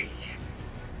escape me.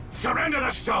 Surrender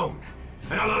the stone,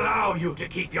 and I'll allow you to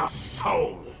keep your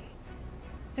soul.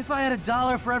 If I had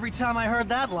 $1 for every time I heard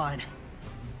that line.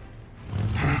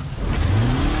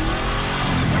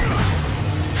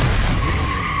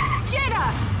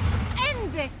 Jeddah!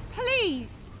 End this,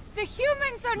 please! The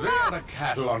humans are They not— are the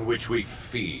cattle on which we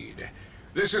feed.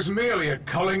 This is merely a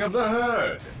culling of the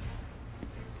herd.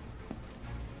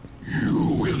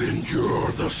 You will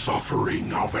endure the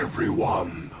suffering of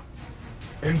everyone.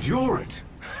 Endure it?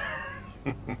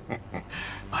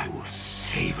 I will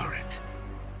savor it.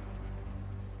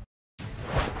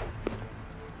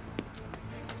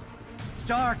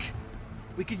 Stark,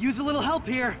 we could use a little help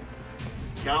here.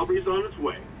 Cavalry's on its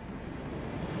way.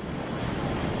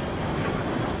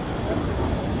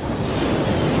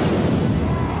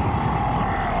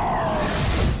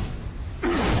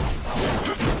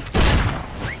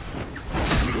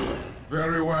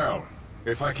 Very well.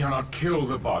 If I cannot kill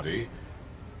the body,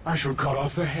 I shall cut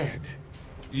off the head.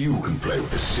 You can play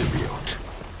with the symbiote.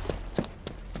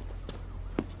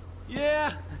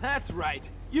 Yeah, that's right.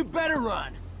 You better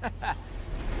run.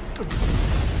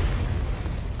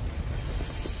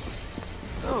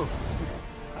 Oh,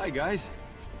 hi guys.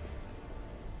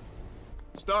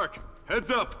 Stark, heads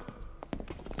up.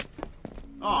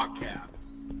 Aw, Cap.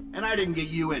 And I didn't get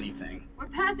you anything. We're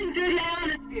passing through the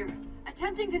atmosphere,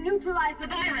 attempting to neutralize the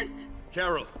virus.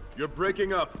 Carol, you're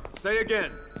breaking up. Say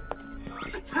again.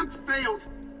 Attempt failed.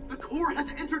 The core has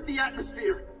entered the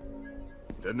atmosphere.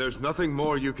 Then there's nothing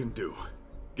more you can do.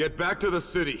 Get back to the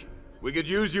city. We could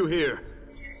use you here.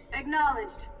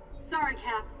 Acknowledged. Sorry,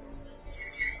 Cap.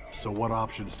 So what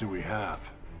options do we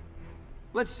have?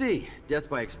 Let's see. Death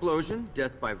by explosion,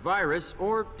 death by virus,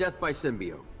 or death by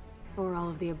symbiote. Or all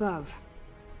of the above.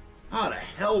 Ah, to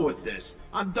hell with this.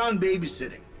 I'm done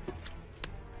babysitting.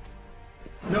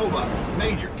 Nova,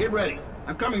 Major, get ready.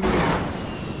 I'm coming with you.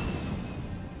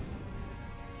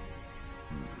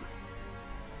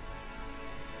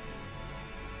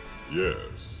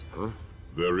 Yes. Huh?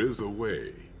 There is a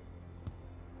way.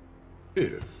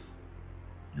 If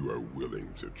you are willing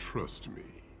to trust me.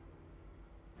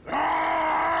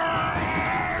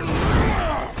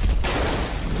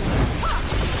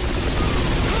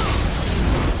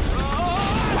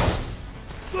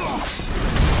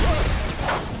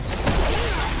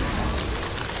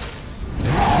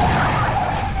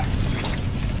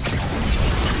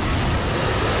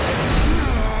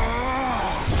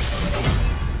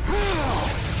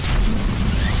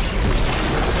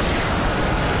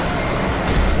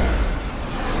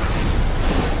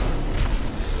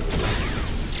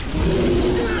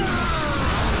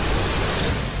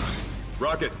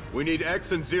 Rocket, we need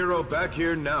X and Zero back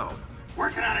here now.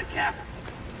 Working on it, Cap.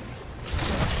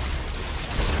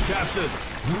 Captain,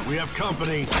 we have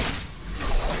company.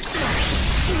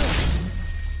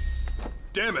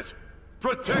 Damn it!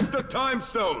 Protect the Time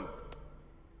Stone!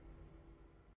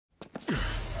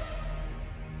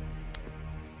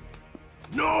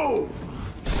 No!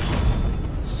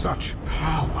 Such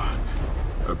power.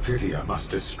 A pity I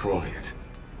must destroy it.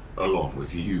 Along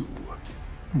with you.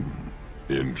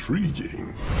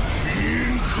 Intriguing.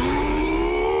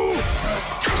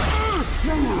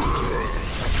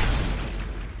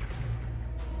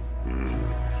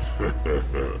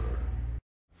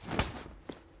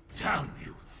 Damn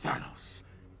you, Thanos.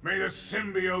 May the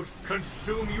symbiote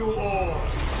consume you all.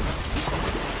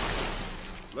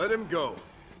 Let him go.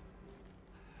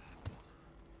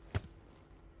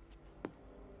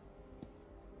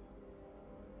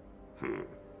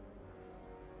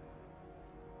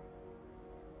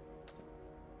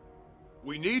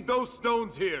 We need those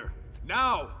stones here,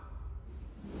 now!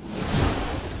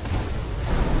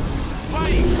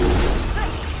 Spidey!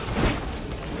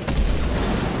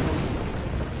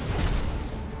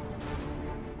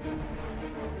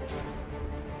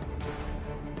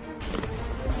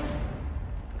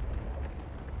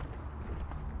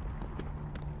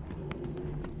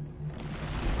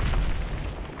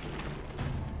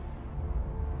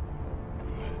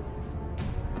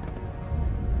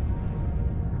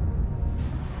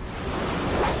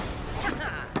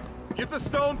 Get the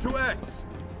stone to X!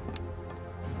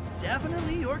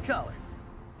 Definitely your color.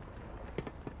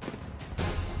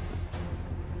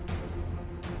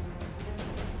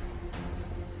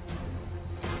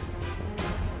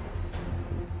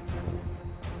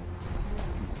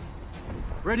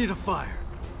 Ready to fire.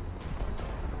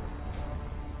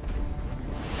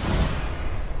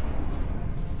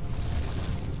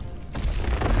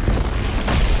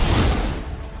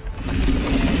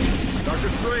 Dr.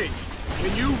 Strange,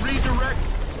 can you redirect?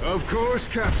 Of course,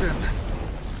 Captain.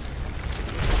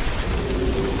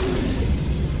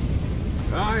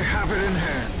 I have it in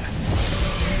hand.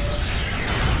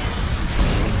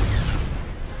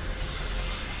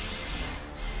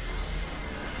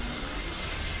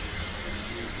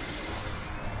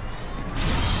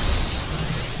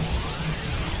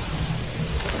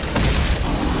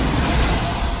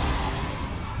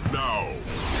 Now!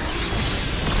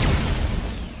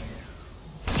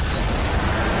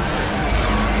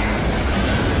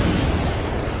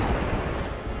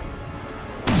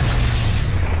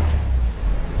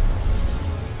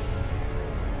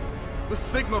 The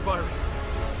Sigma virus!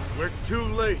 We're too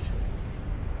late!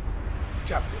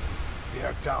 Captain, they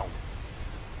are down.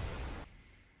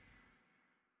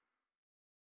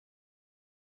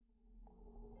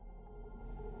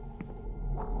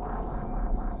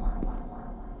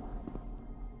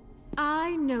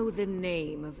 I know the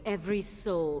name of every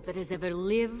soul that has ever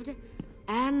lived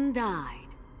and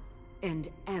died, and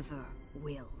ever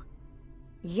will.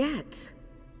 Yet,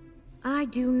 I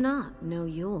do not know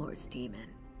yours, demon.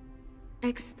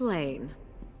 Explain.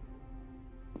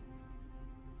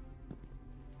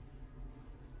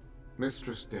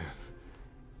 Mistress Death,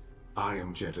 I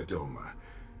am Jedidoma,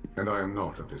 and I am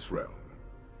not of this realm.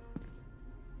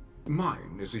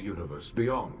 Mine is a universe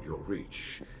beyond your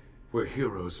reach, where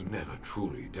heroes never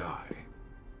truly die.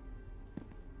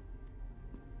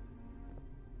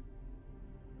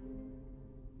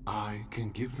 I can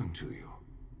give them to you.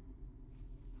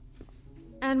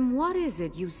 And what is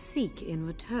it you seek in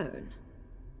return?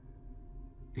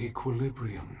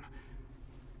 Equilibrium.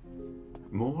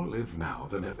 More live now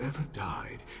than have ever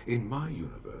died in my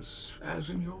universe, as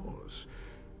in yours.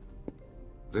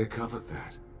 They covet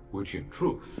that, which in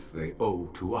truth they owe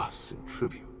to us in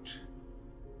tribute.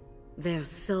 Their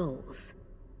souls.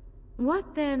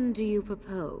 What then do you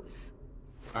propose?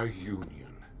 A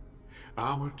union.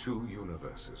 Our two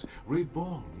universes,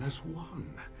 reborn as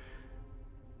one.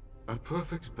 A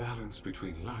perfect balance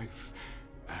between life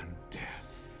and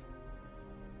death.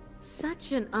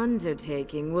 Such an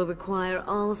undertaking will require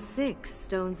all 6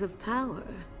 stones of power.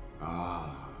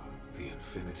 Ah, the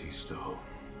Infinity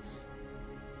Stones.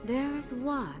 There's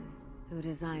one who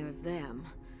desires them,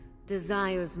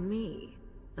 desires me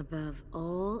above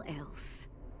all else.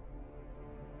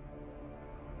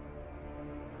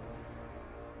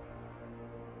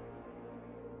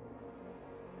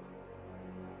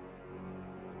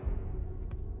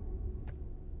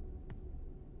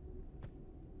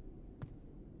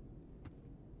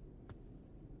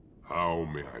 How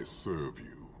may I serve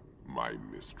you, my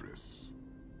mistress?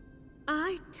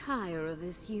 I tire of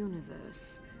this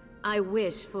universe. I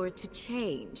wish for it to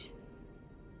change.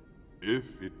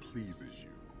 If it pleases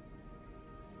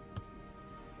you.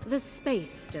 The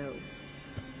Space Stone.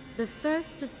 The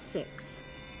first of 6.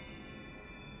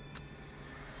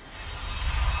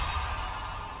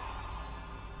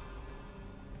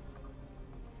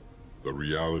 The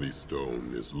Reality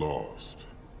Stone is lost.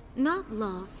 Not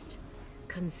lost,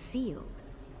 concealed.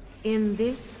 In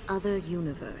this other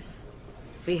universe.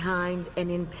 Behind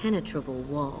an impenetrable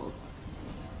wall.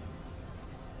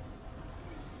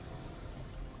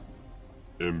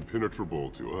 Impenetrable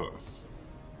to us,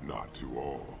 not to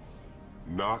all.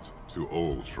 Not to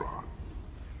Ultron.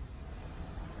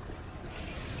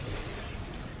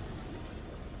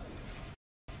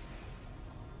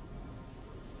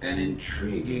 An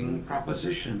intriguing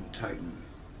proposition, Titan.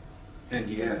 And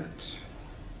yet,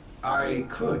 I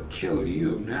could kill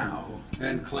you now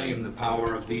and claim the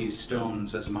power of these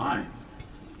stones as mine.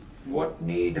 What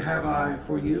need have I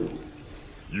for you?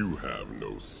 You have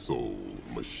no soul,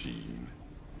 machine.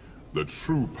 The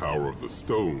true power of the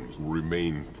stones will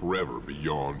remain forever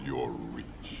beyond your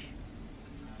reach.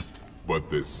 But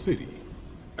this city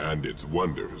and its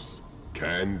wonders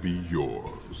can be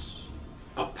yours.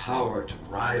 A power to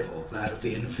rival that of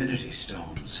the Infinity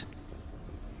Stones.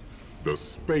 The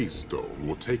Space Stone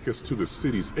will take us to the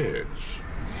city's edge.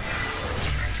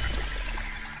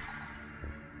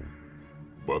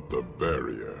 But the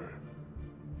barrier...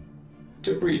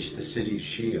 To breach the city's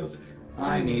shield,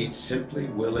 I need simply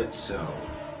will it so.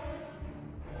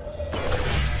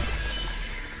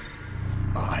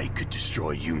 I could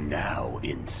destroy you now,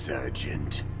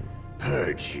 Insurgent.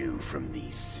 Purge you from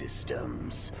these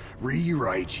systems.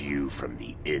 Rewrite you from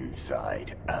the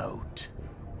inside out.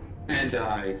 And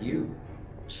I, you,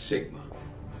 Sigma.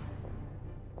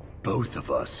 Both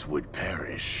of us would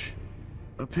perish.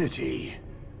 A pity.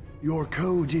 Your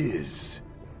code is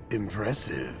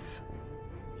impressive.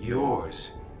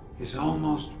 Yours is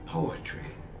almost poetry.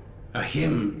 A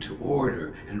hymn to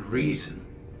order and reason.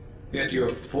 Yet your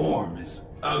form is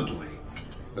ugly.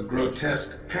 A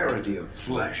grotesque parody of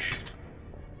flesh.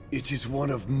 It is one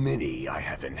of many I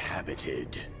have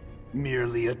inhabited.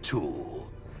 Merely a tool.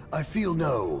 I feel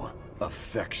no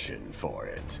affection for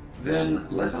it. Then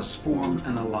let us form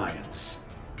an alliance.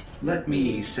 Let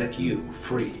me set you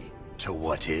free. To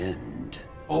what end?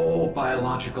 All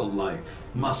biological life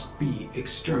must be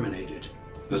exterminated.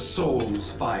 The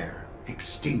soul's fire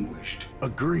extinguished.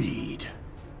 Agreed.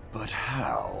 But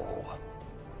how?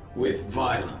 With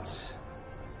violence.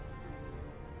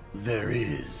 There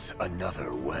is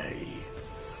another way.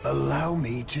 Allow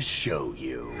me to show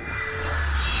you.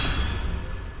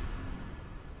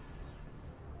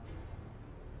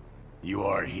 You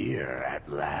are here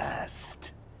at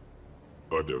last.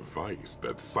 A device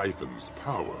that siphons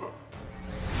power.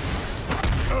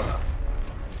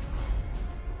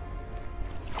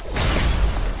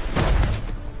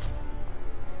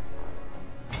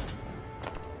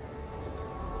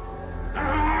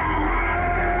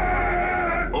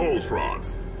 Ultron!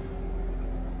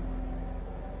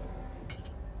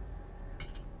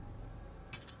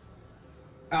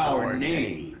 Our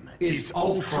name is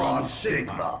Ultron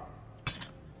Sigma.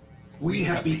 We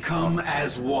have become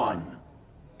as one,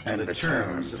 and the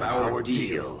terms of our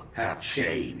deal have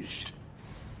changed.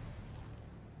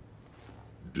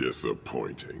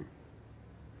 Disappointing.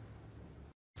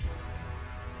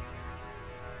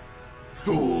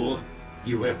 Fool,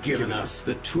 you have given us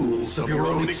the tools of your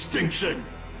own extinction.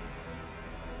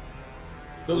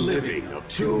 The living of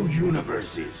 2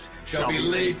 universes shall be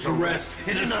laid to rest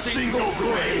in a single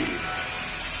grave.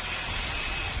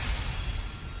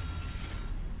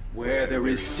 Where there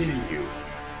is sinew,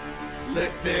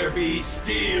 let there be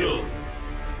steel.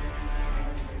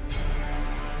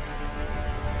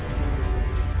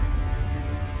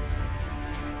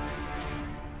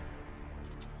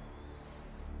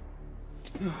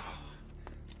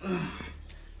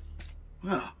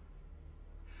 Well,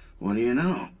 what do you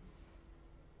know?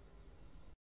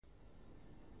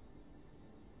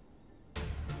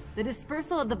 The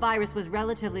dispersal of the virus was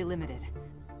relatively limited.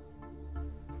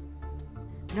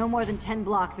 No more than 10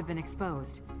 blocks have been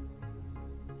exposed.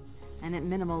 And at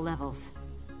minimal levels.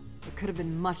 It could have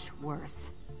been much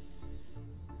worse.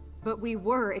 But we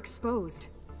were exposed.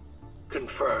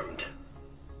 Confirmed.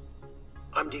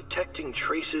 I'm detecting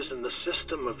traces in the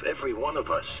system of every one of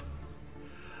us.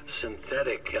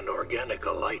 Synthetic and organic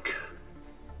alike.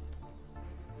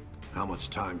 How much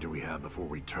time do we have before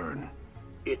we turn?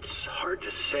 It's hard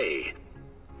to say.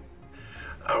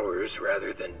 Hours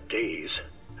rather than days.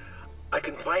 I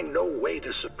can find no way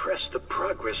to suppress the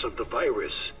progress of the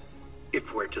virus.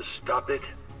 If we're to stop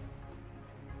it,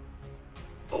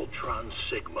 Ultron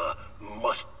Sigma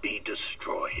must be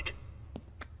destroyed.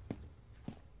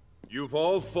 You've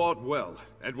all fought well,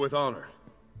 and with honor.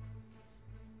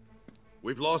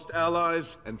 We've lost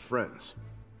allies and friends.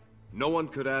 No one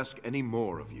could ask any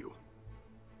more of you.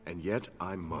 And yet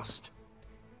I must.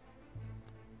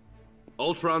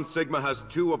 Ultron Sigma has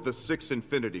 2 of the 6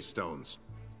 Infinity Stones.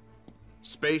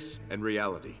 Space and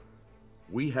reality.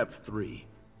 We have 3.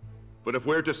 But if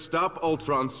we're to stop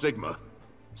Ultron Sigma,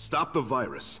 stop the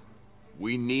virus,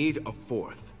 we need a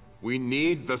 4th. We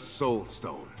need the Soul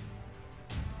Stone.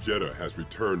 Jeddah has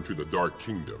returned to the Dark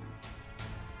Kingdom,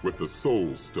 with the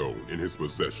Soul Stone in his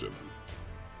possession.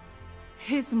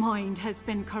 His mind has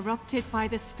been corrupted by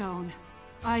the stone.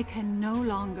 I can no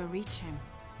longer reach him.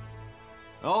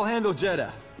 I'll handle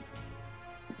Jeddah.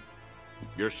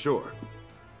 You're sure?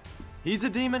 He's a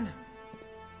demon.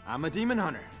 I'm a demon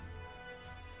hunter.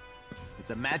 It's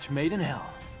a match made in hell.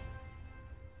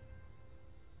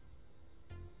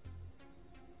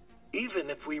 Even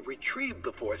if we retrieve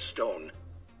the 4th stone,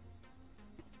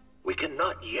 we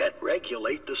cannot yet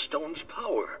regulate the stone's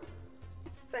power.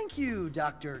 Thank you,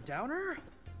 Dr. Downer.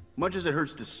 Much as it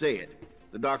hurts to say it,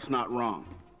 the doc's not wrong.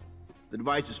 The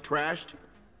device is trashed,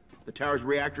 the tower's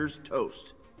reactors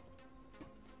toast.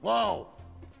 Whoa!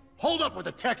 Hold up with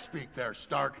the tech speak there,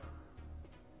 Stark.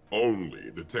 Only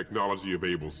the technology of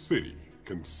Able City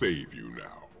can save you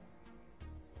now.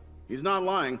 He's not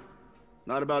lying.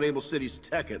 Not about Able City's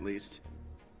tech, at least.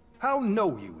 How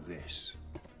know you this?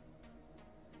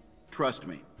 Trust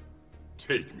me.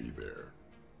 Take me there,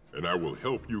 and I will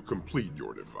help you complete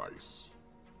your device.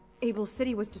 Able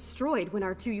City was destroyed when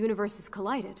our 2 universes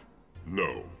collided.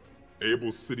 No.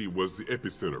 Able City was the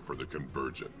epicenter for the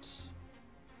convergence.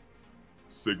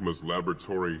 Sigma's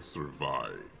laboratory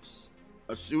survives.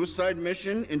 A suicide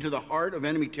mission into the heart of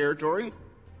enemy territory?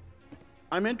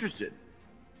 I'm interested.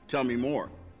 Tell me more.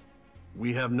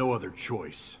 We have no other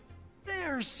choice.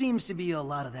 There seems to be a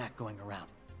lot of that going around.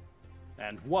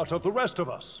 And what of the rest of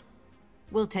us?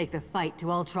 We'll take the fight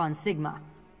to Ultron Sigma.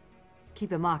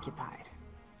 Keep him occupied.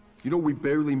 You know, we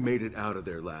barely made it out of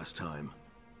there last time.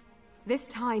 This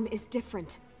time is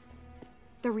different.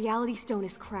 The Reality Stone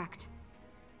is cracked.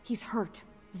 He's hurt,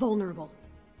 vulnerable.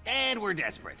 And we're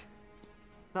desperate.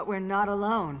 But we're not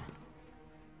alone.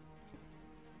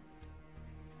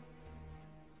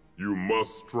 You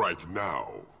must strike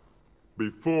now,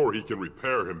 before he can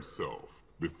repair himself,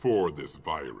 before this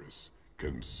virus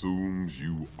consumes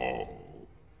you all.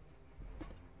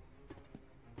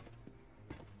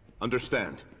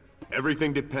 Understand,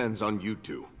 everything depends on you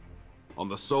 2. On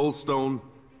the Soul Stone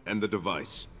and the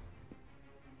device.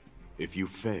 If you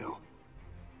fail...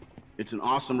 It's an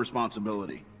awesome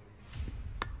responsibility.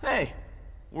 Hey,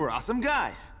 we're awesome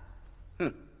guys.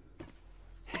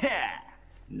 Yeah.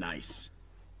 Nice.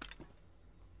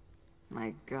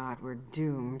 My God, we're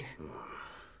doomed.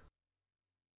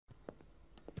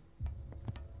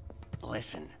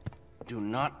 Listen, do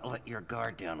not let your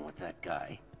guard down with that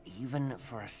guy, even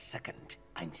for a second.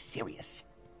 I'm serious.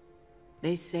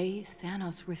 They say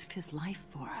Thanos risked his life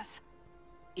for us.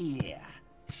 Yeah,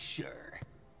 sure.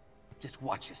 Just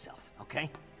watch yourself, okay?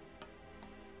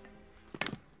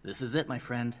 This is it, my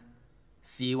friend.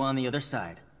 See you on the other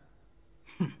side.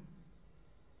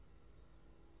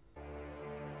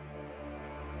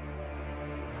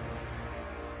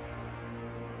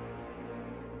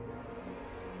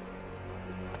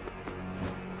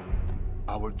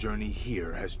 Our journey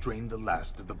here has drained the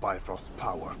last of the Bifrost's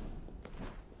power.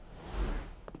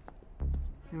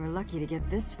 We were lucky to get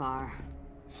this far.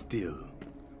 Still,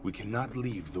 we cannot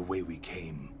leave the way we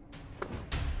came.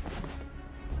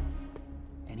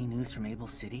 Any news from Able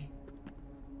City?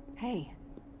 Hey,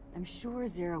 I'm sure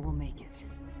Zero will make it.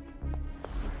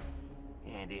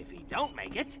 And if he don't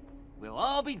make it, we'll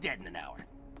all be dead in an hour.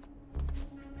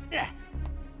 Yeah.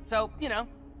 So, you know,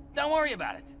 don't worry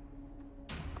about it.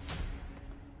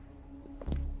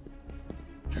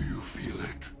 Do you feel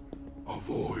it? A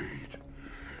void.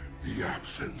 The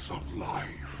absence of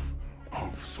life,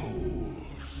 of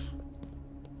souls.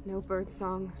 No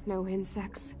birdsong, no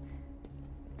insects.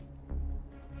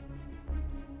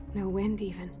 No wind,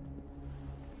 even.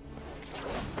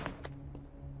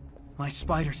 My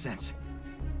spider sense.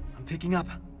 I'm picking up...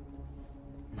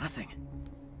 nothing.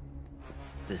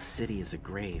 This city is a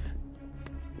grave.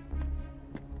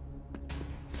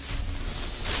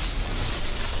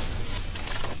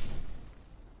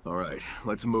 All right,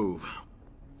 let's move.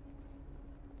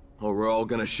 Or we're all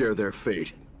gonna share their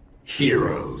fate.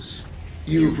 Heroes,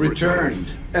 you've returned,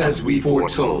 as we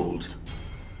foretold.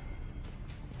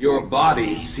 Your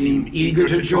bodies seem eager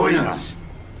to join us.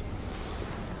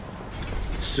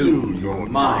 Soon your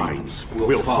minds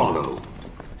will follow.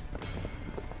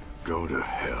 Go to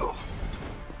hell.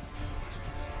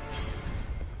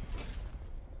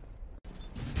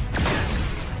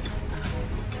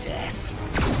 Test.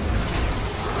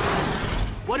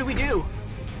 What do we do?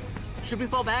 Should we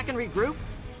fall back and regroup?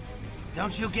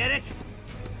 Don't you get it?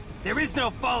 There is no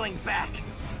falling back.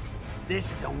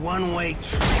 This is a one-way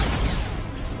trip.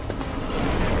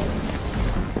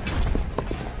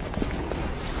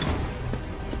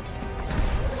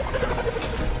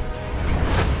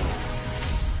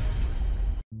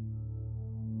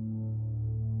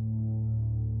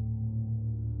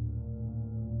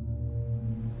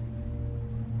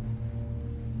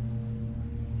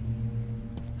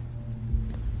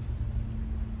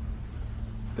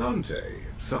 Dante,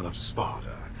 son of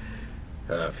Sparta,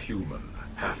 half human,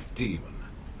 half demon,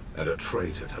 and a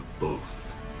traitor to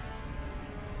both.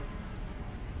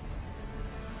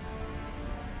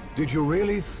 Did you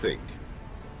really think?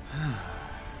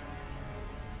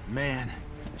 Man,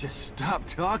 just stop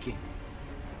talking.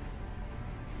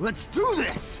 Let's do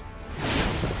this!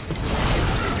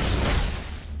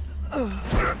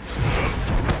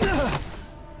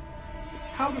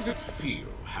 How does it feel,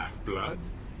 Half-Blood?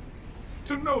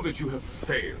 To know that you have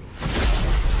failed.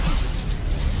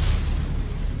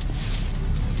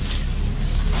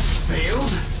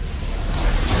 Failed?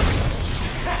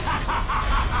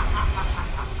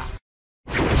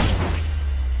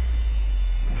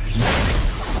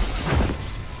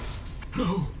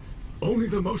 No, only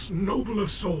the most noble of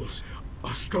souls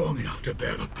are strong enough to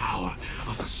bear the power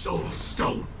of the Soul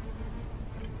Stone.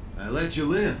 I let you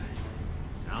live.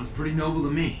 Sounds pretty noble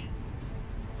to me.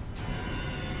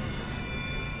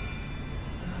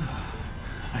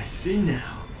 I see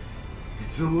now.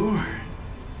 It's a lure.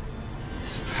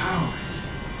 His powers.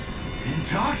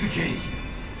 Intoxicating.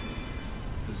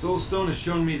 The Soul Stone has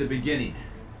shown me the beginning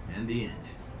and the end.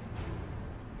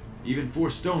 Even 4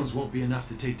 stones won't be enough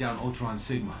to take down Ultron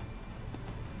Sigma.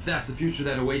 If that's the future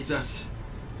that awaits us,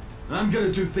 I'm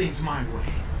gonna do things my way.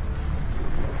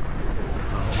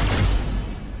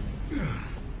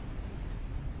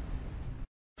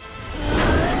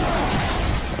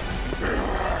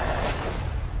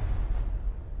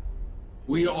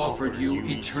 We offered you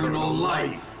eternal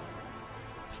life.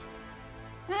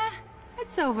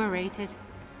 It's overrated.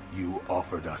 You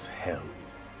offered us hell.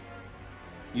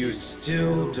 You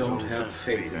still don't have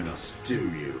faith in us, do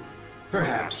you?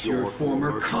 Perhaps your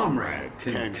former comrade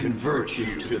can convert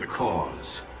you to the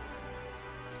cause.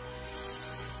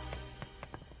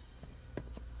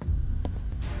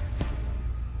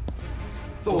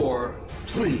 Thor,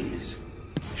 please,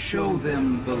 show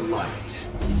them the light.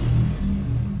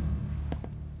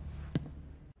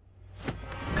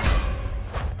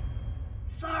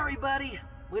 Sorry, buddy.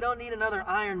 We don't need another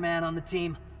Iron Man on the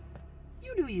team.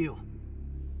 You do you.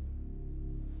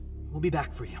 We'll be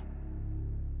back for you.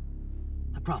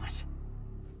 I promise.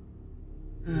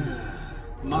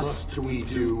 Must we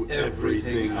do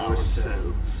everything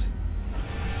ourselves?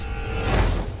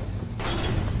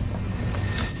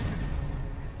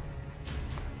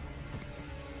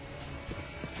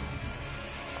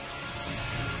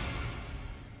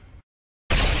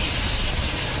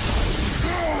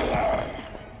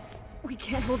 We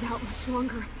can't hold out much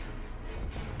longer.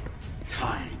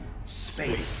 Time,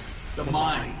 space, the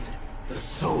mind, the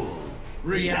soul,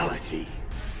 reality,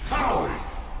 power.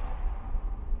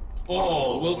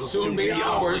 All will soon be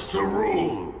ours to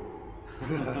rule.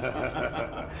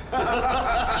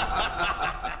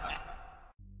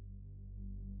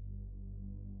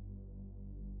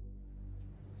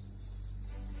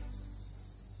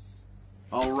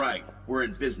 All right, we're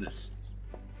in business.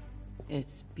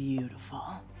 It's beautiful.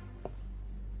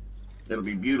 It'll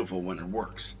be beautiful when it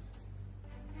works.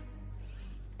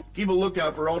 Keep a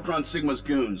lookout for Ultron Sigma's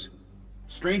goons.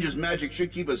 Strange's magic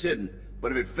should keep us hidden,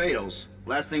 but if it fails,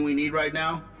 last thing we need right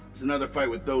now is another fight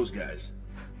with those guys.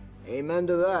 Amen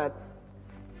to that.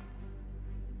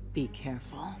 Be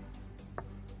careful.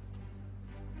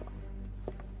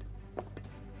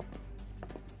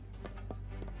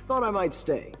 Thought I might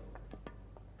stay.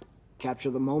 Capture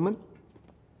the moment?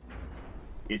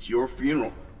 It's your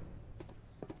funeral.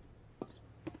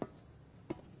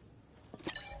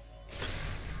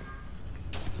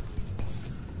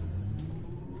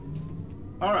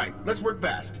 All right, let's work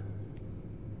fast.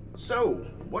 So,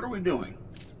 what are we doing?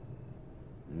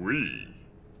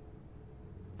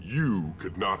 You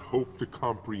could not hope to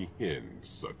comprehend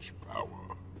such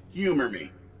power. Humor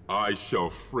me. I shall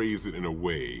phrase it in a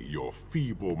way your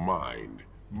feeble mind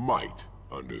might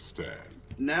understand.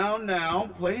 Now,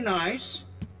 play nice.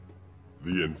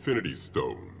 The Infinity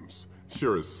Stones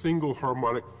share a single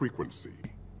harmonic frequency.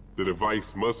 The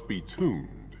device must be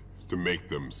tuned to make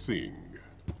them sing.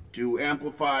 To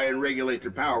amplify and regulate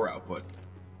their power output.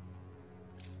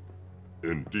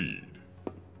 Indeed.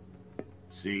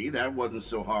 See, that wasn't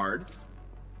so hard.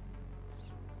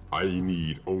 I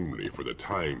need only for the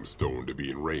Time Stone to be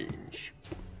in range,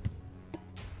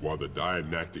 while the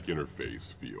dianactic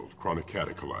interface field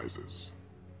chronocatechorizes.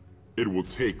 It will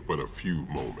take but a few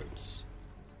moments.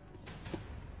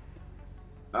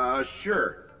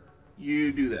 Sure.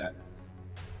 You do that.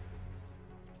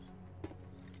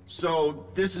 So,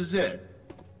 this is it.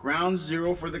 Ground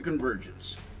zero for the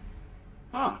convergence.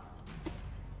 Huh.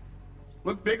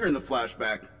 Looked bigger in the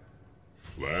flashback.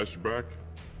 Flashback?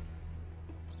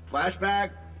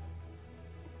 Flashback.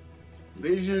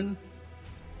 Vision.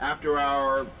 After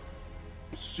our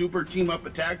super team-up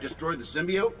attack destroyed the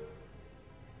symbiote.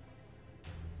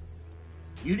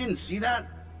 You didn't see that?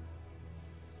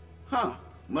 Huh.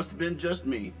 Must have been just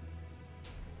me.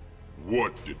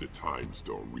 What did the Time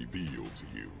Stone reveal to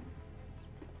you?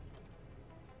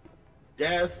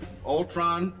 Death,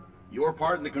 Ultron, your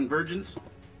part in the convergence.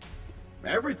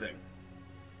 Everything.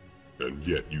 And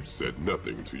yet you said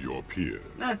nothing to your peers.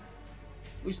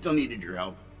 We still needed your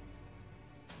help.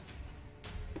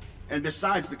 And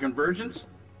besides the convergence,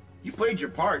 you played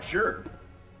your part, sure.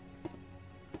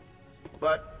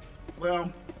 But,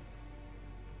 well,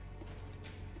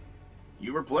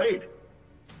 you were played.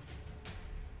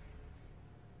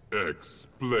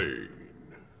 Explain.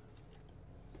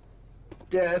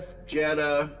 Death,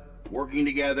 Jeddah, working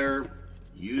together,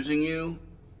 using you,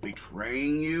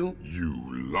 betraying you.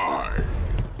 You lied.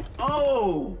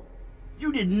 Oh!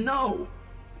 You didn't know.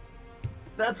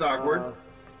 That's awkward.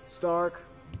 Stark?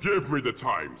 Give me the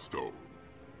Time Stone.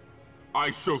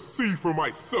 I shall see for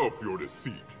myself your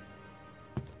deceit.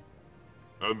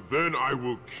 And then I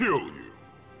will kill you.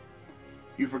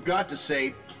 You forgot to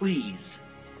say, please.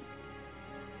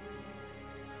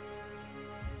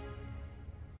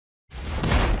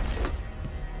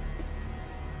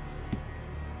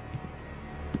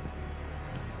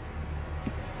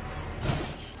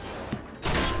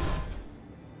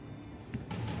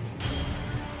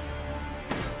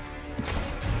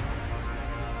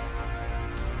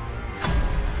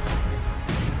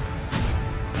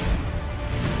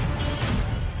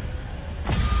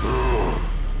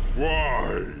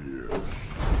 Why?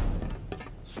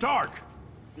 Stark!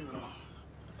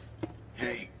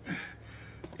 Hey,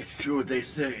 it's true what they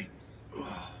say.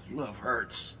 Love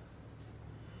hurts.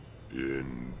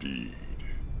 Indeed.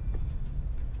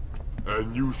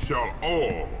 And you shall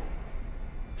all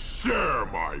share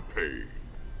my pain.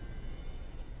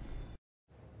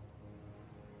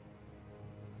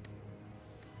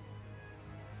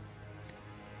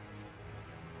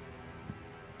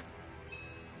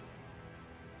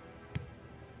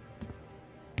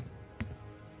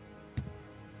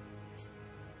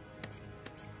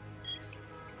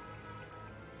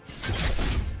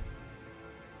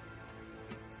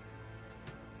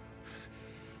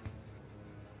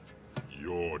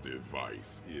 Your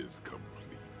device is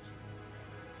complete,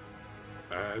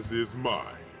 as is mine.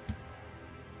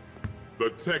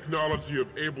 The technology of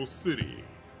Able City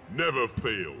never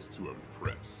fails to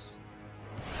impress.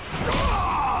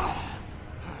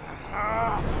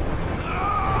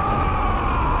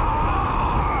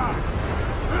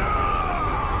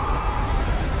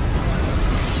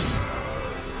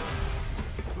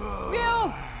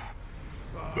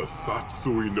 The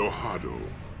Satsui no Hado,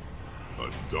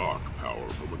 a dark power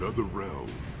from another realm.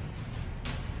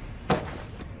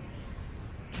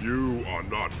 You are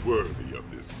not worthy of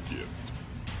this gift.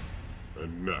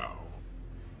 And now,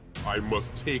 I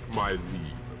must take my leave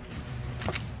of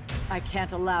you. I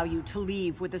can't allow you to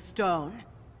leave with the stone.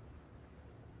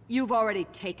 You've already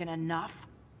taken enough.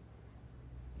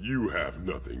 You have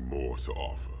nothing more to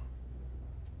offer.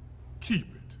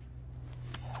 Keep it.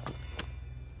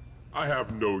 I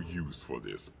have no use for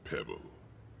this pebble.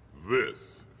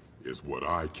 This is what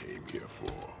I came here for.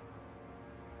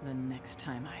 The next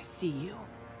time I see you,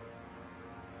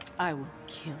 I will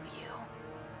kill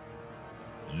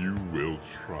you. You will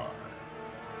try.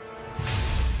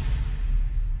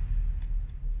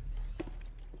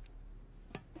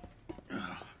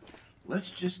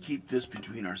 Let's just keep this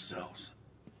between ourselves.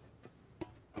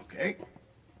 Okay?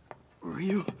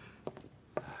 Ryu,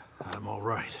 I'm all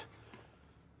right.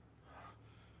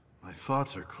 My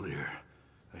thoughts are clear.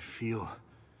 I feel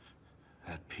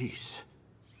at peace.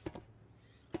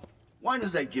 Why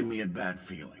does that give me a bad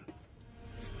feeling?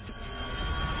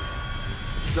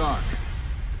 Stark,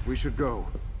 we should go.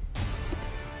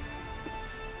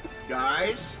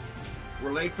 Guys,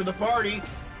 we're late for the party.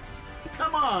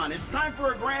 Come on, it's time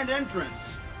for a grand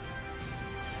entrance.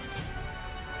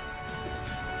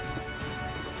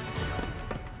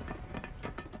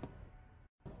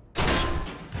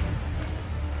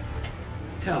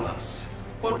 Tell us,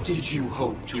 what did you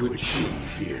hope to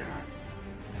achieve here?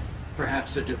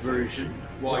 Perhaps a diversion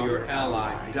while your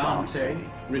ally, Dante,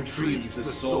 retrieves the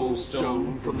Soul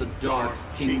Stone from the Dark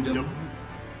Kingdom?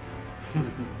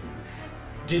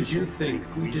 Did you think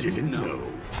we didn't know?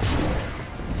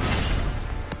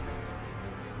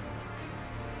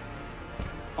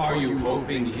 Are you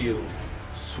hoping he'll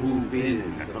swoop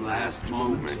in at the last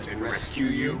moment and rescue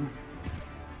you?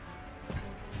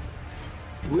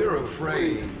 We're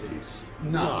afraid it's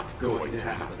not going to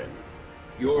happen.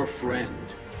 Your friend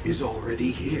is already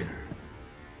here.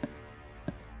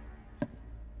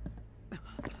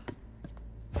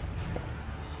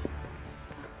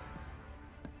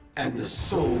 And the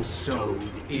Soul Stone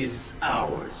is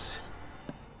ours.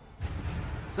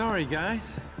 Sorry,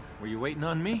 guys. Were you waiting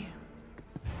on me?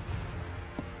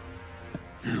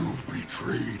 You've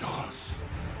betrayed us.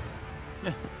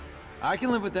 I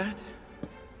can live with that.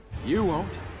 You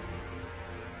won't.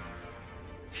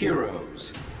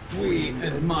 Heroes, we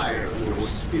admire your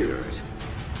spirit.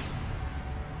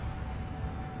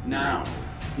 Now,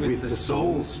 with the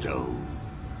Soul Stone,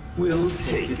 we'll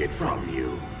take it from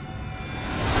you.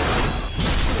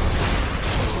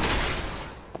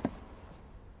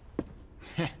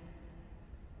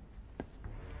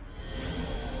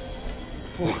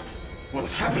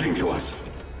 What's happening to us?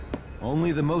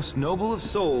 Only the most noble of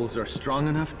souls are strong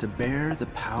enough to bear the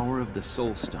power of the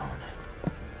Soul Stone.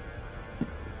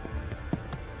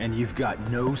 And you've got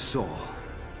no soul.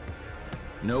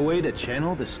 No way to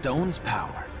channel the stone's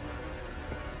power.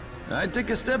 I'd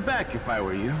take a step back if I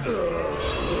were you.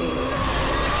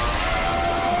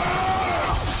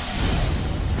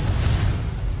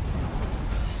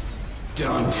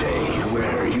 Dante,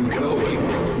 where are you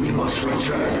going? We must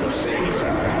return the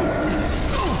favor.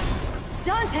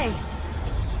 Dante!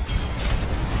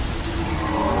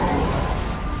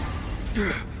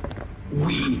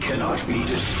 We cannot be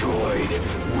destroyed.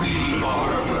 We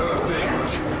are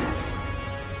perfect.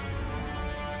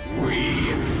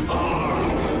 We are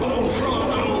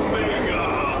Ultron Omega!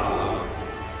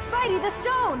 Spidey, the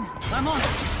stone! I'm on it!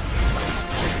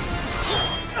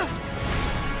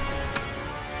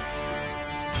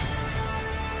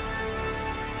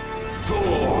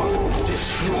 Thor,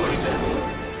 destroy them.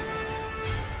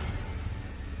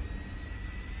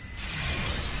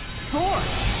 Thor!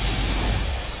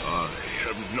 I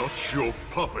am not your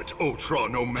puppet,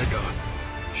 Ultron Omega.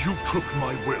 You took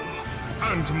my will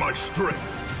and my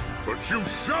strength, but you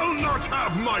shall not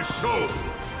have my soul!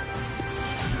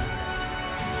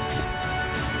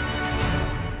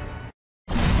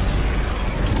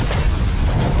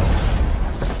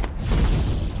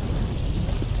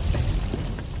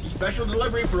 Special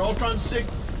delivery for Ultron Sig...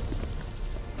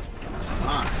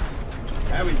 Ah,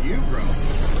 haven't you grown?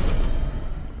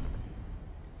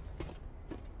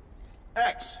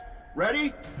 X,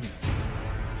 ready?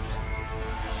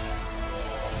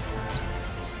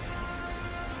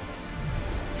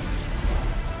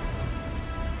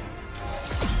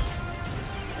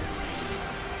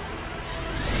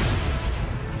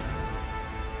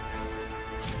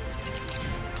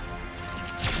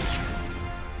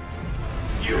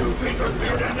 You've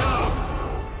interfered enough!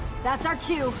 That's our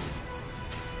cue.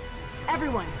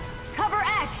 Everyone, cover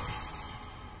X!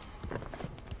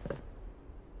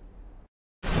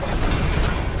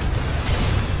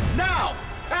 Now,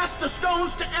 pass the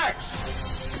stones to X!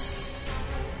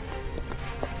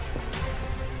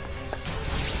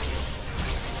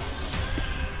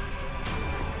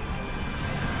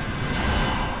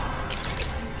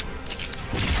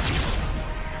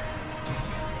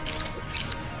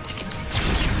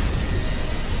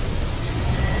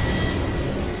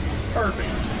 Perfect.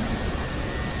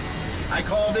 I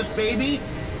call this baby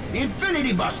the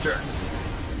Infinity Buster.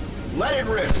 Let it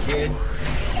rip, kid.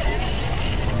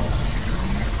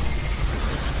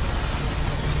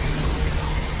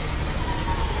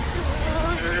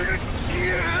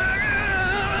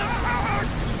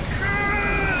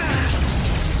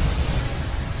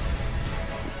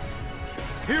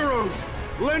 Heroes,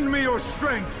 lend me your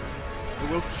strength.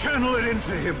 I will channel it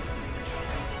into him.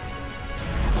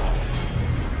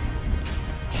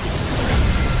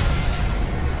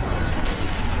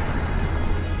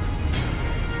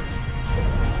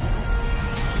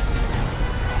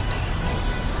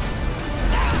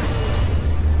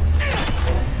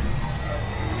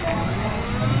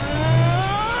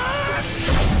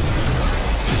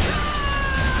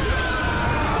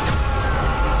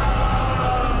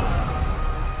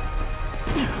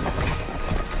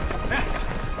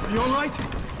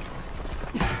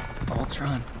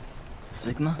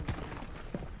 Sigma?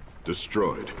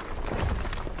 Destroyed.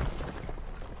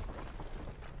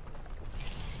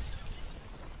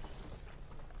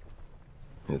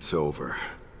 It's over.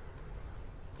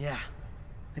 Yeah,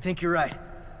 I think you're right.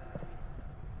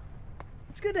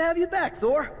 It's good to have you back,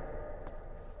 Thor.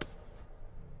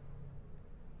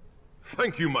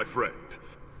 Thank you, my friend.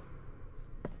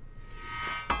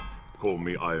 Call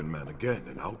me Iron Man again,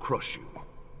 and I'll crush you.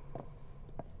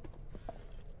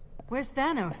 Where's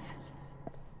Thanos?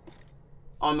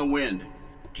 On the wind.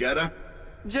 Jeddah?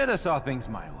 Jeddah saw things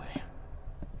my way.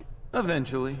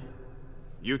 Eventually.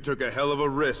 You took a hell of a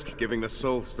risk giving the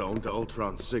Soul Stone to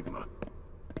Ultron Sigma.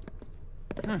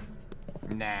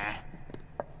 Nah.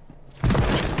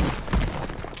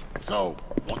 So,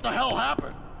 what the hell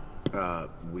happened?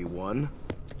 We won?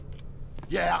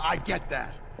 Yeah, I get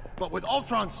that. But with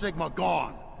Ultron Sigma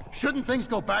gone, shouldn't things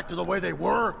go back to the way they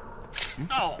were?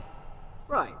 No.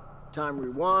 Right. Time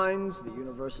rewinds, the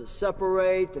universes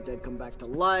separate, the dead come back to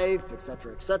life,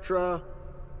 etc., etc.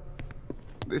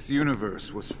 This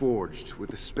universe was forged with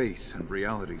the space and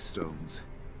reality stones.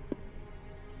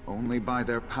 Only by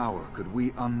their power could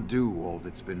we undo all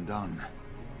that's been done.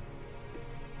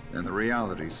 And the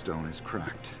reality stone is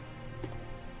cracked.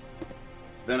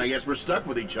 Then I guess we're stuck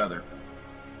with each other.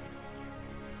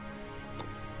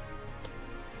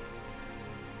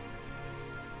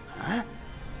 Huh?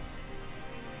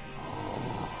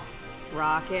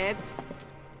 Rocket?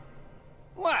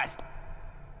 What?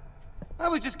 I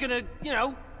was just gonna,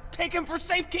 take him for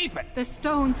safekeeping. The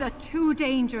stones are too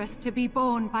dangerous to be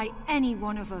borne by any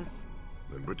one of us.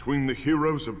 And between the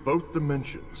heroes of both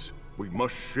dimensions, we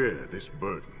must share this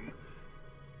burden.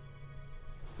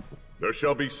 There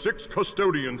shall be 6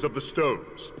 custodians of the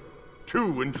stones.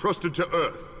 2 entrusted to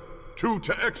Earth, 2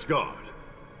 to Exgard,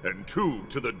 and 2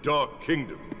 to the Dark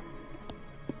Kingdom.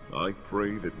 I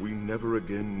pray that we never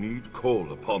again need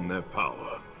call upon their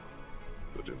power.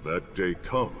 But if that day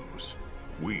comes,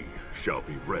 we shall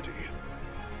be ready.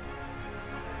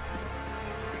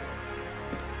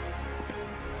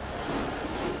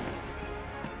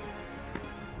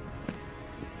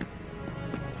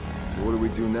 So what do we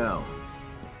do now?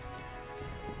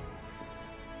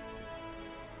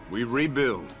 We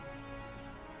rebuild.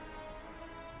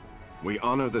 We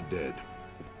honor the dead.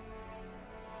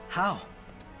 How?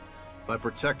 By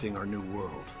protecting our new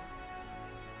world.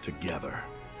 Together.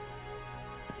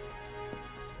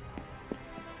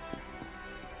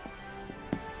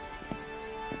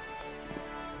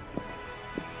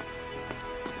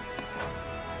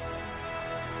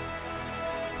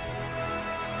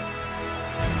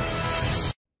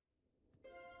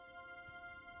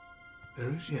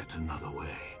 There is yet another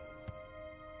way.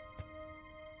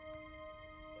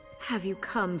 Have you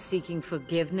come seeking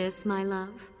forgiveness, my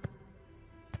love?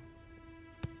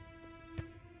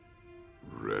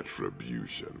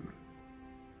 Retribution.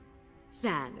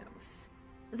 Thanos,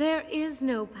 there is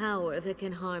no power that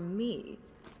can harm me.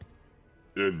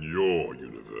 In your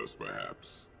universe,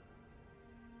 perhaps.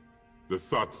 The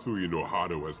Satsui no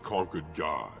Hado has conquered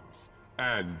gods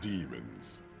and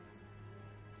demons.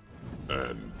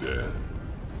 And death.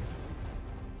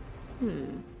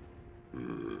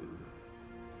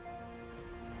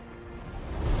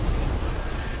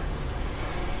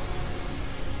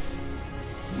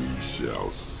 We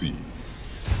shall see.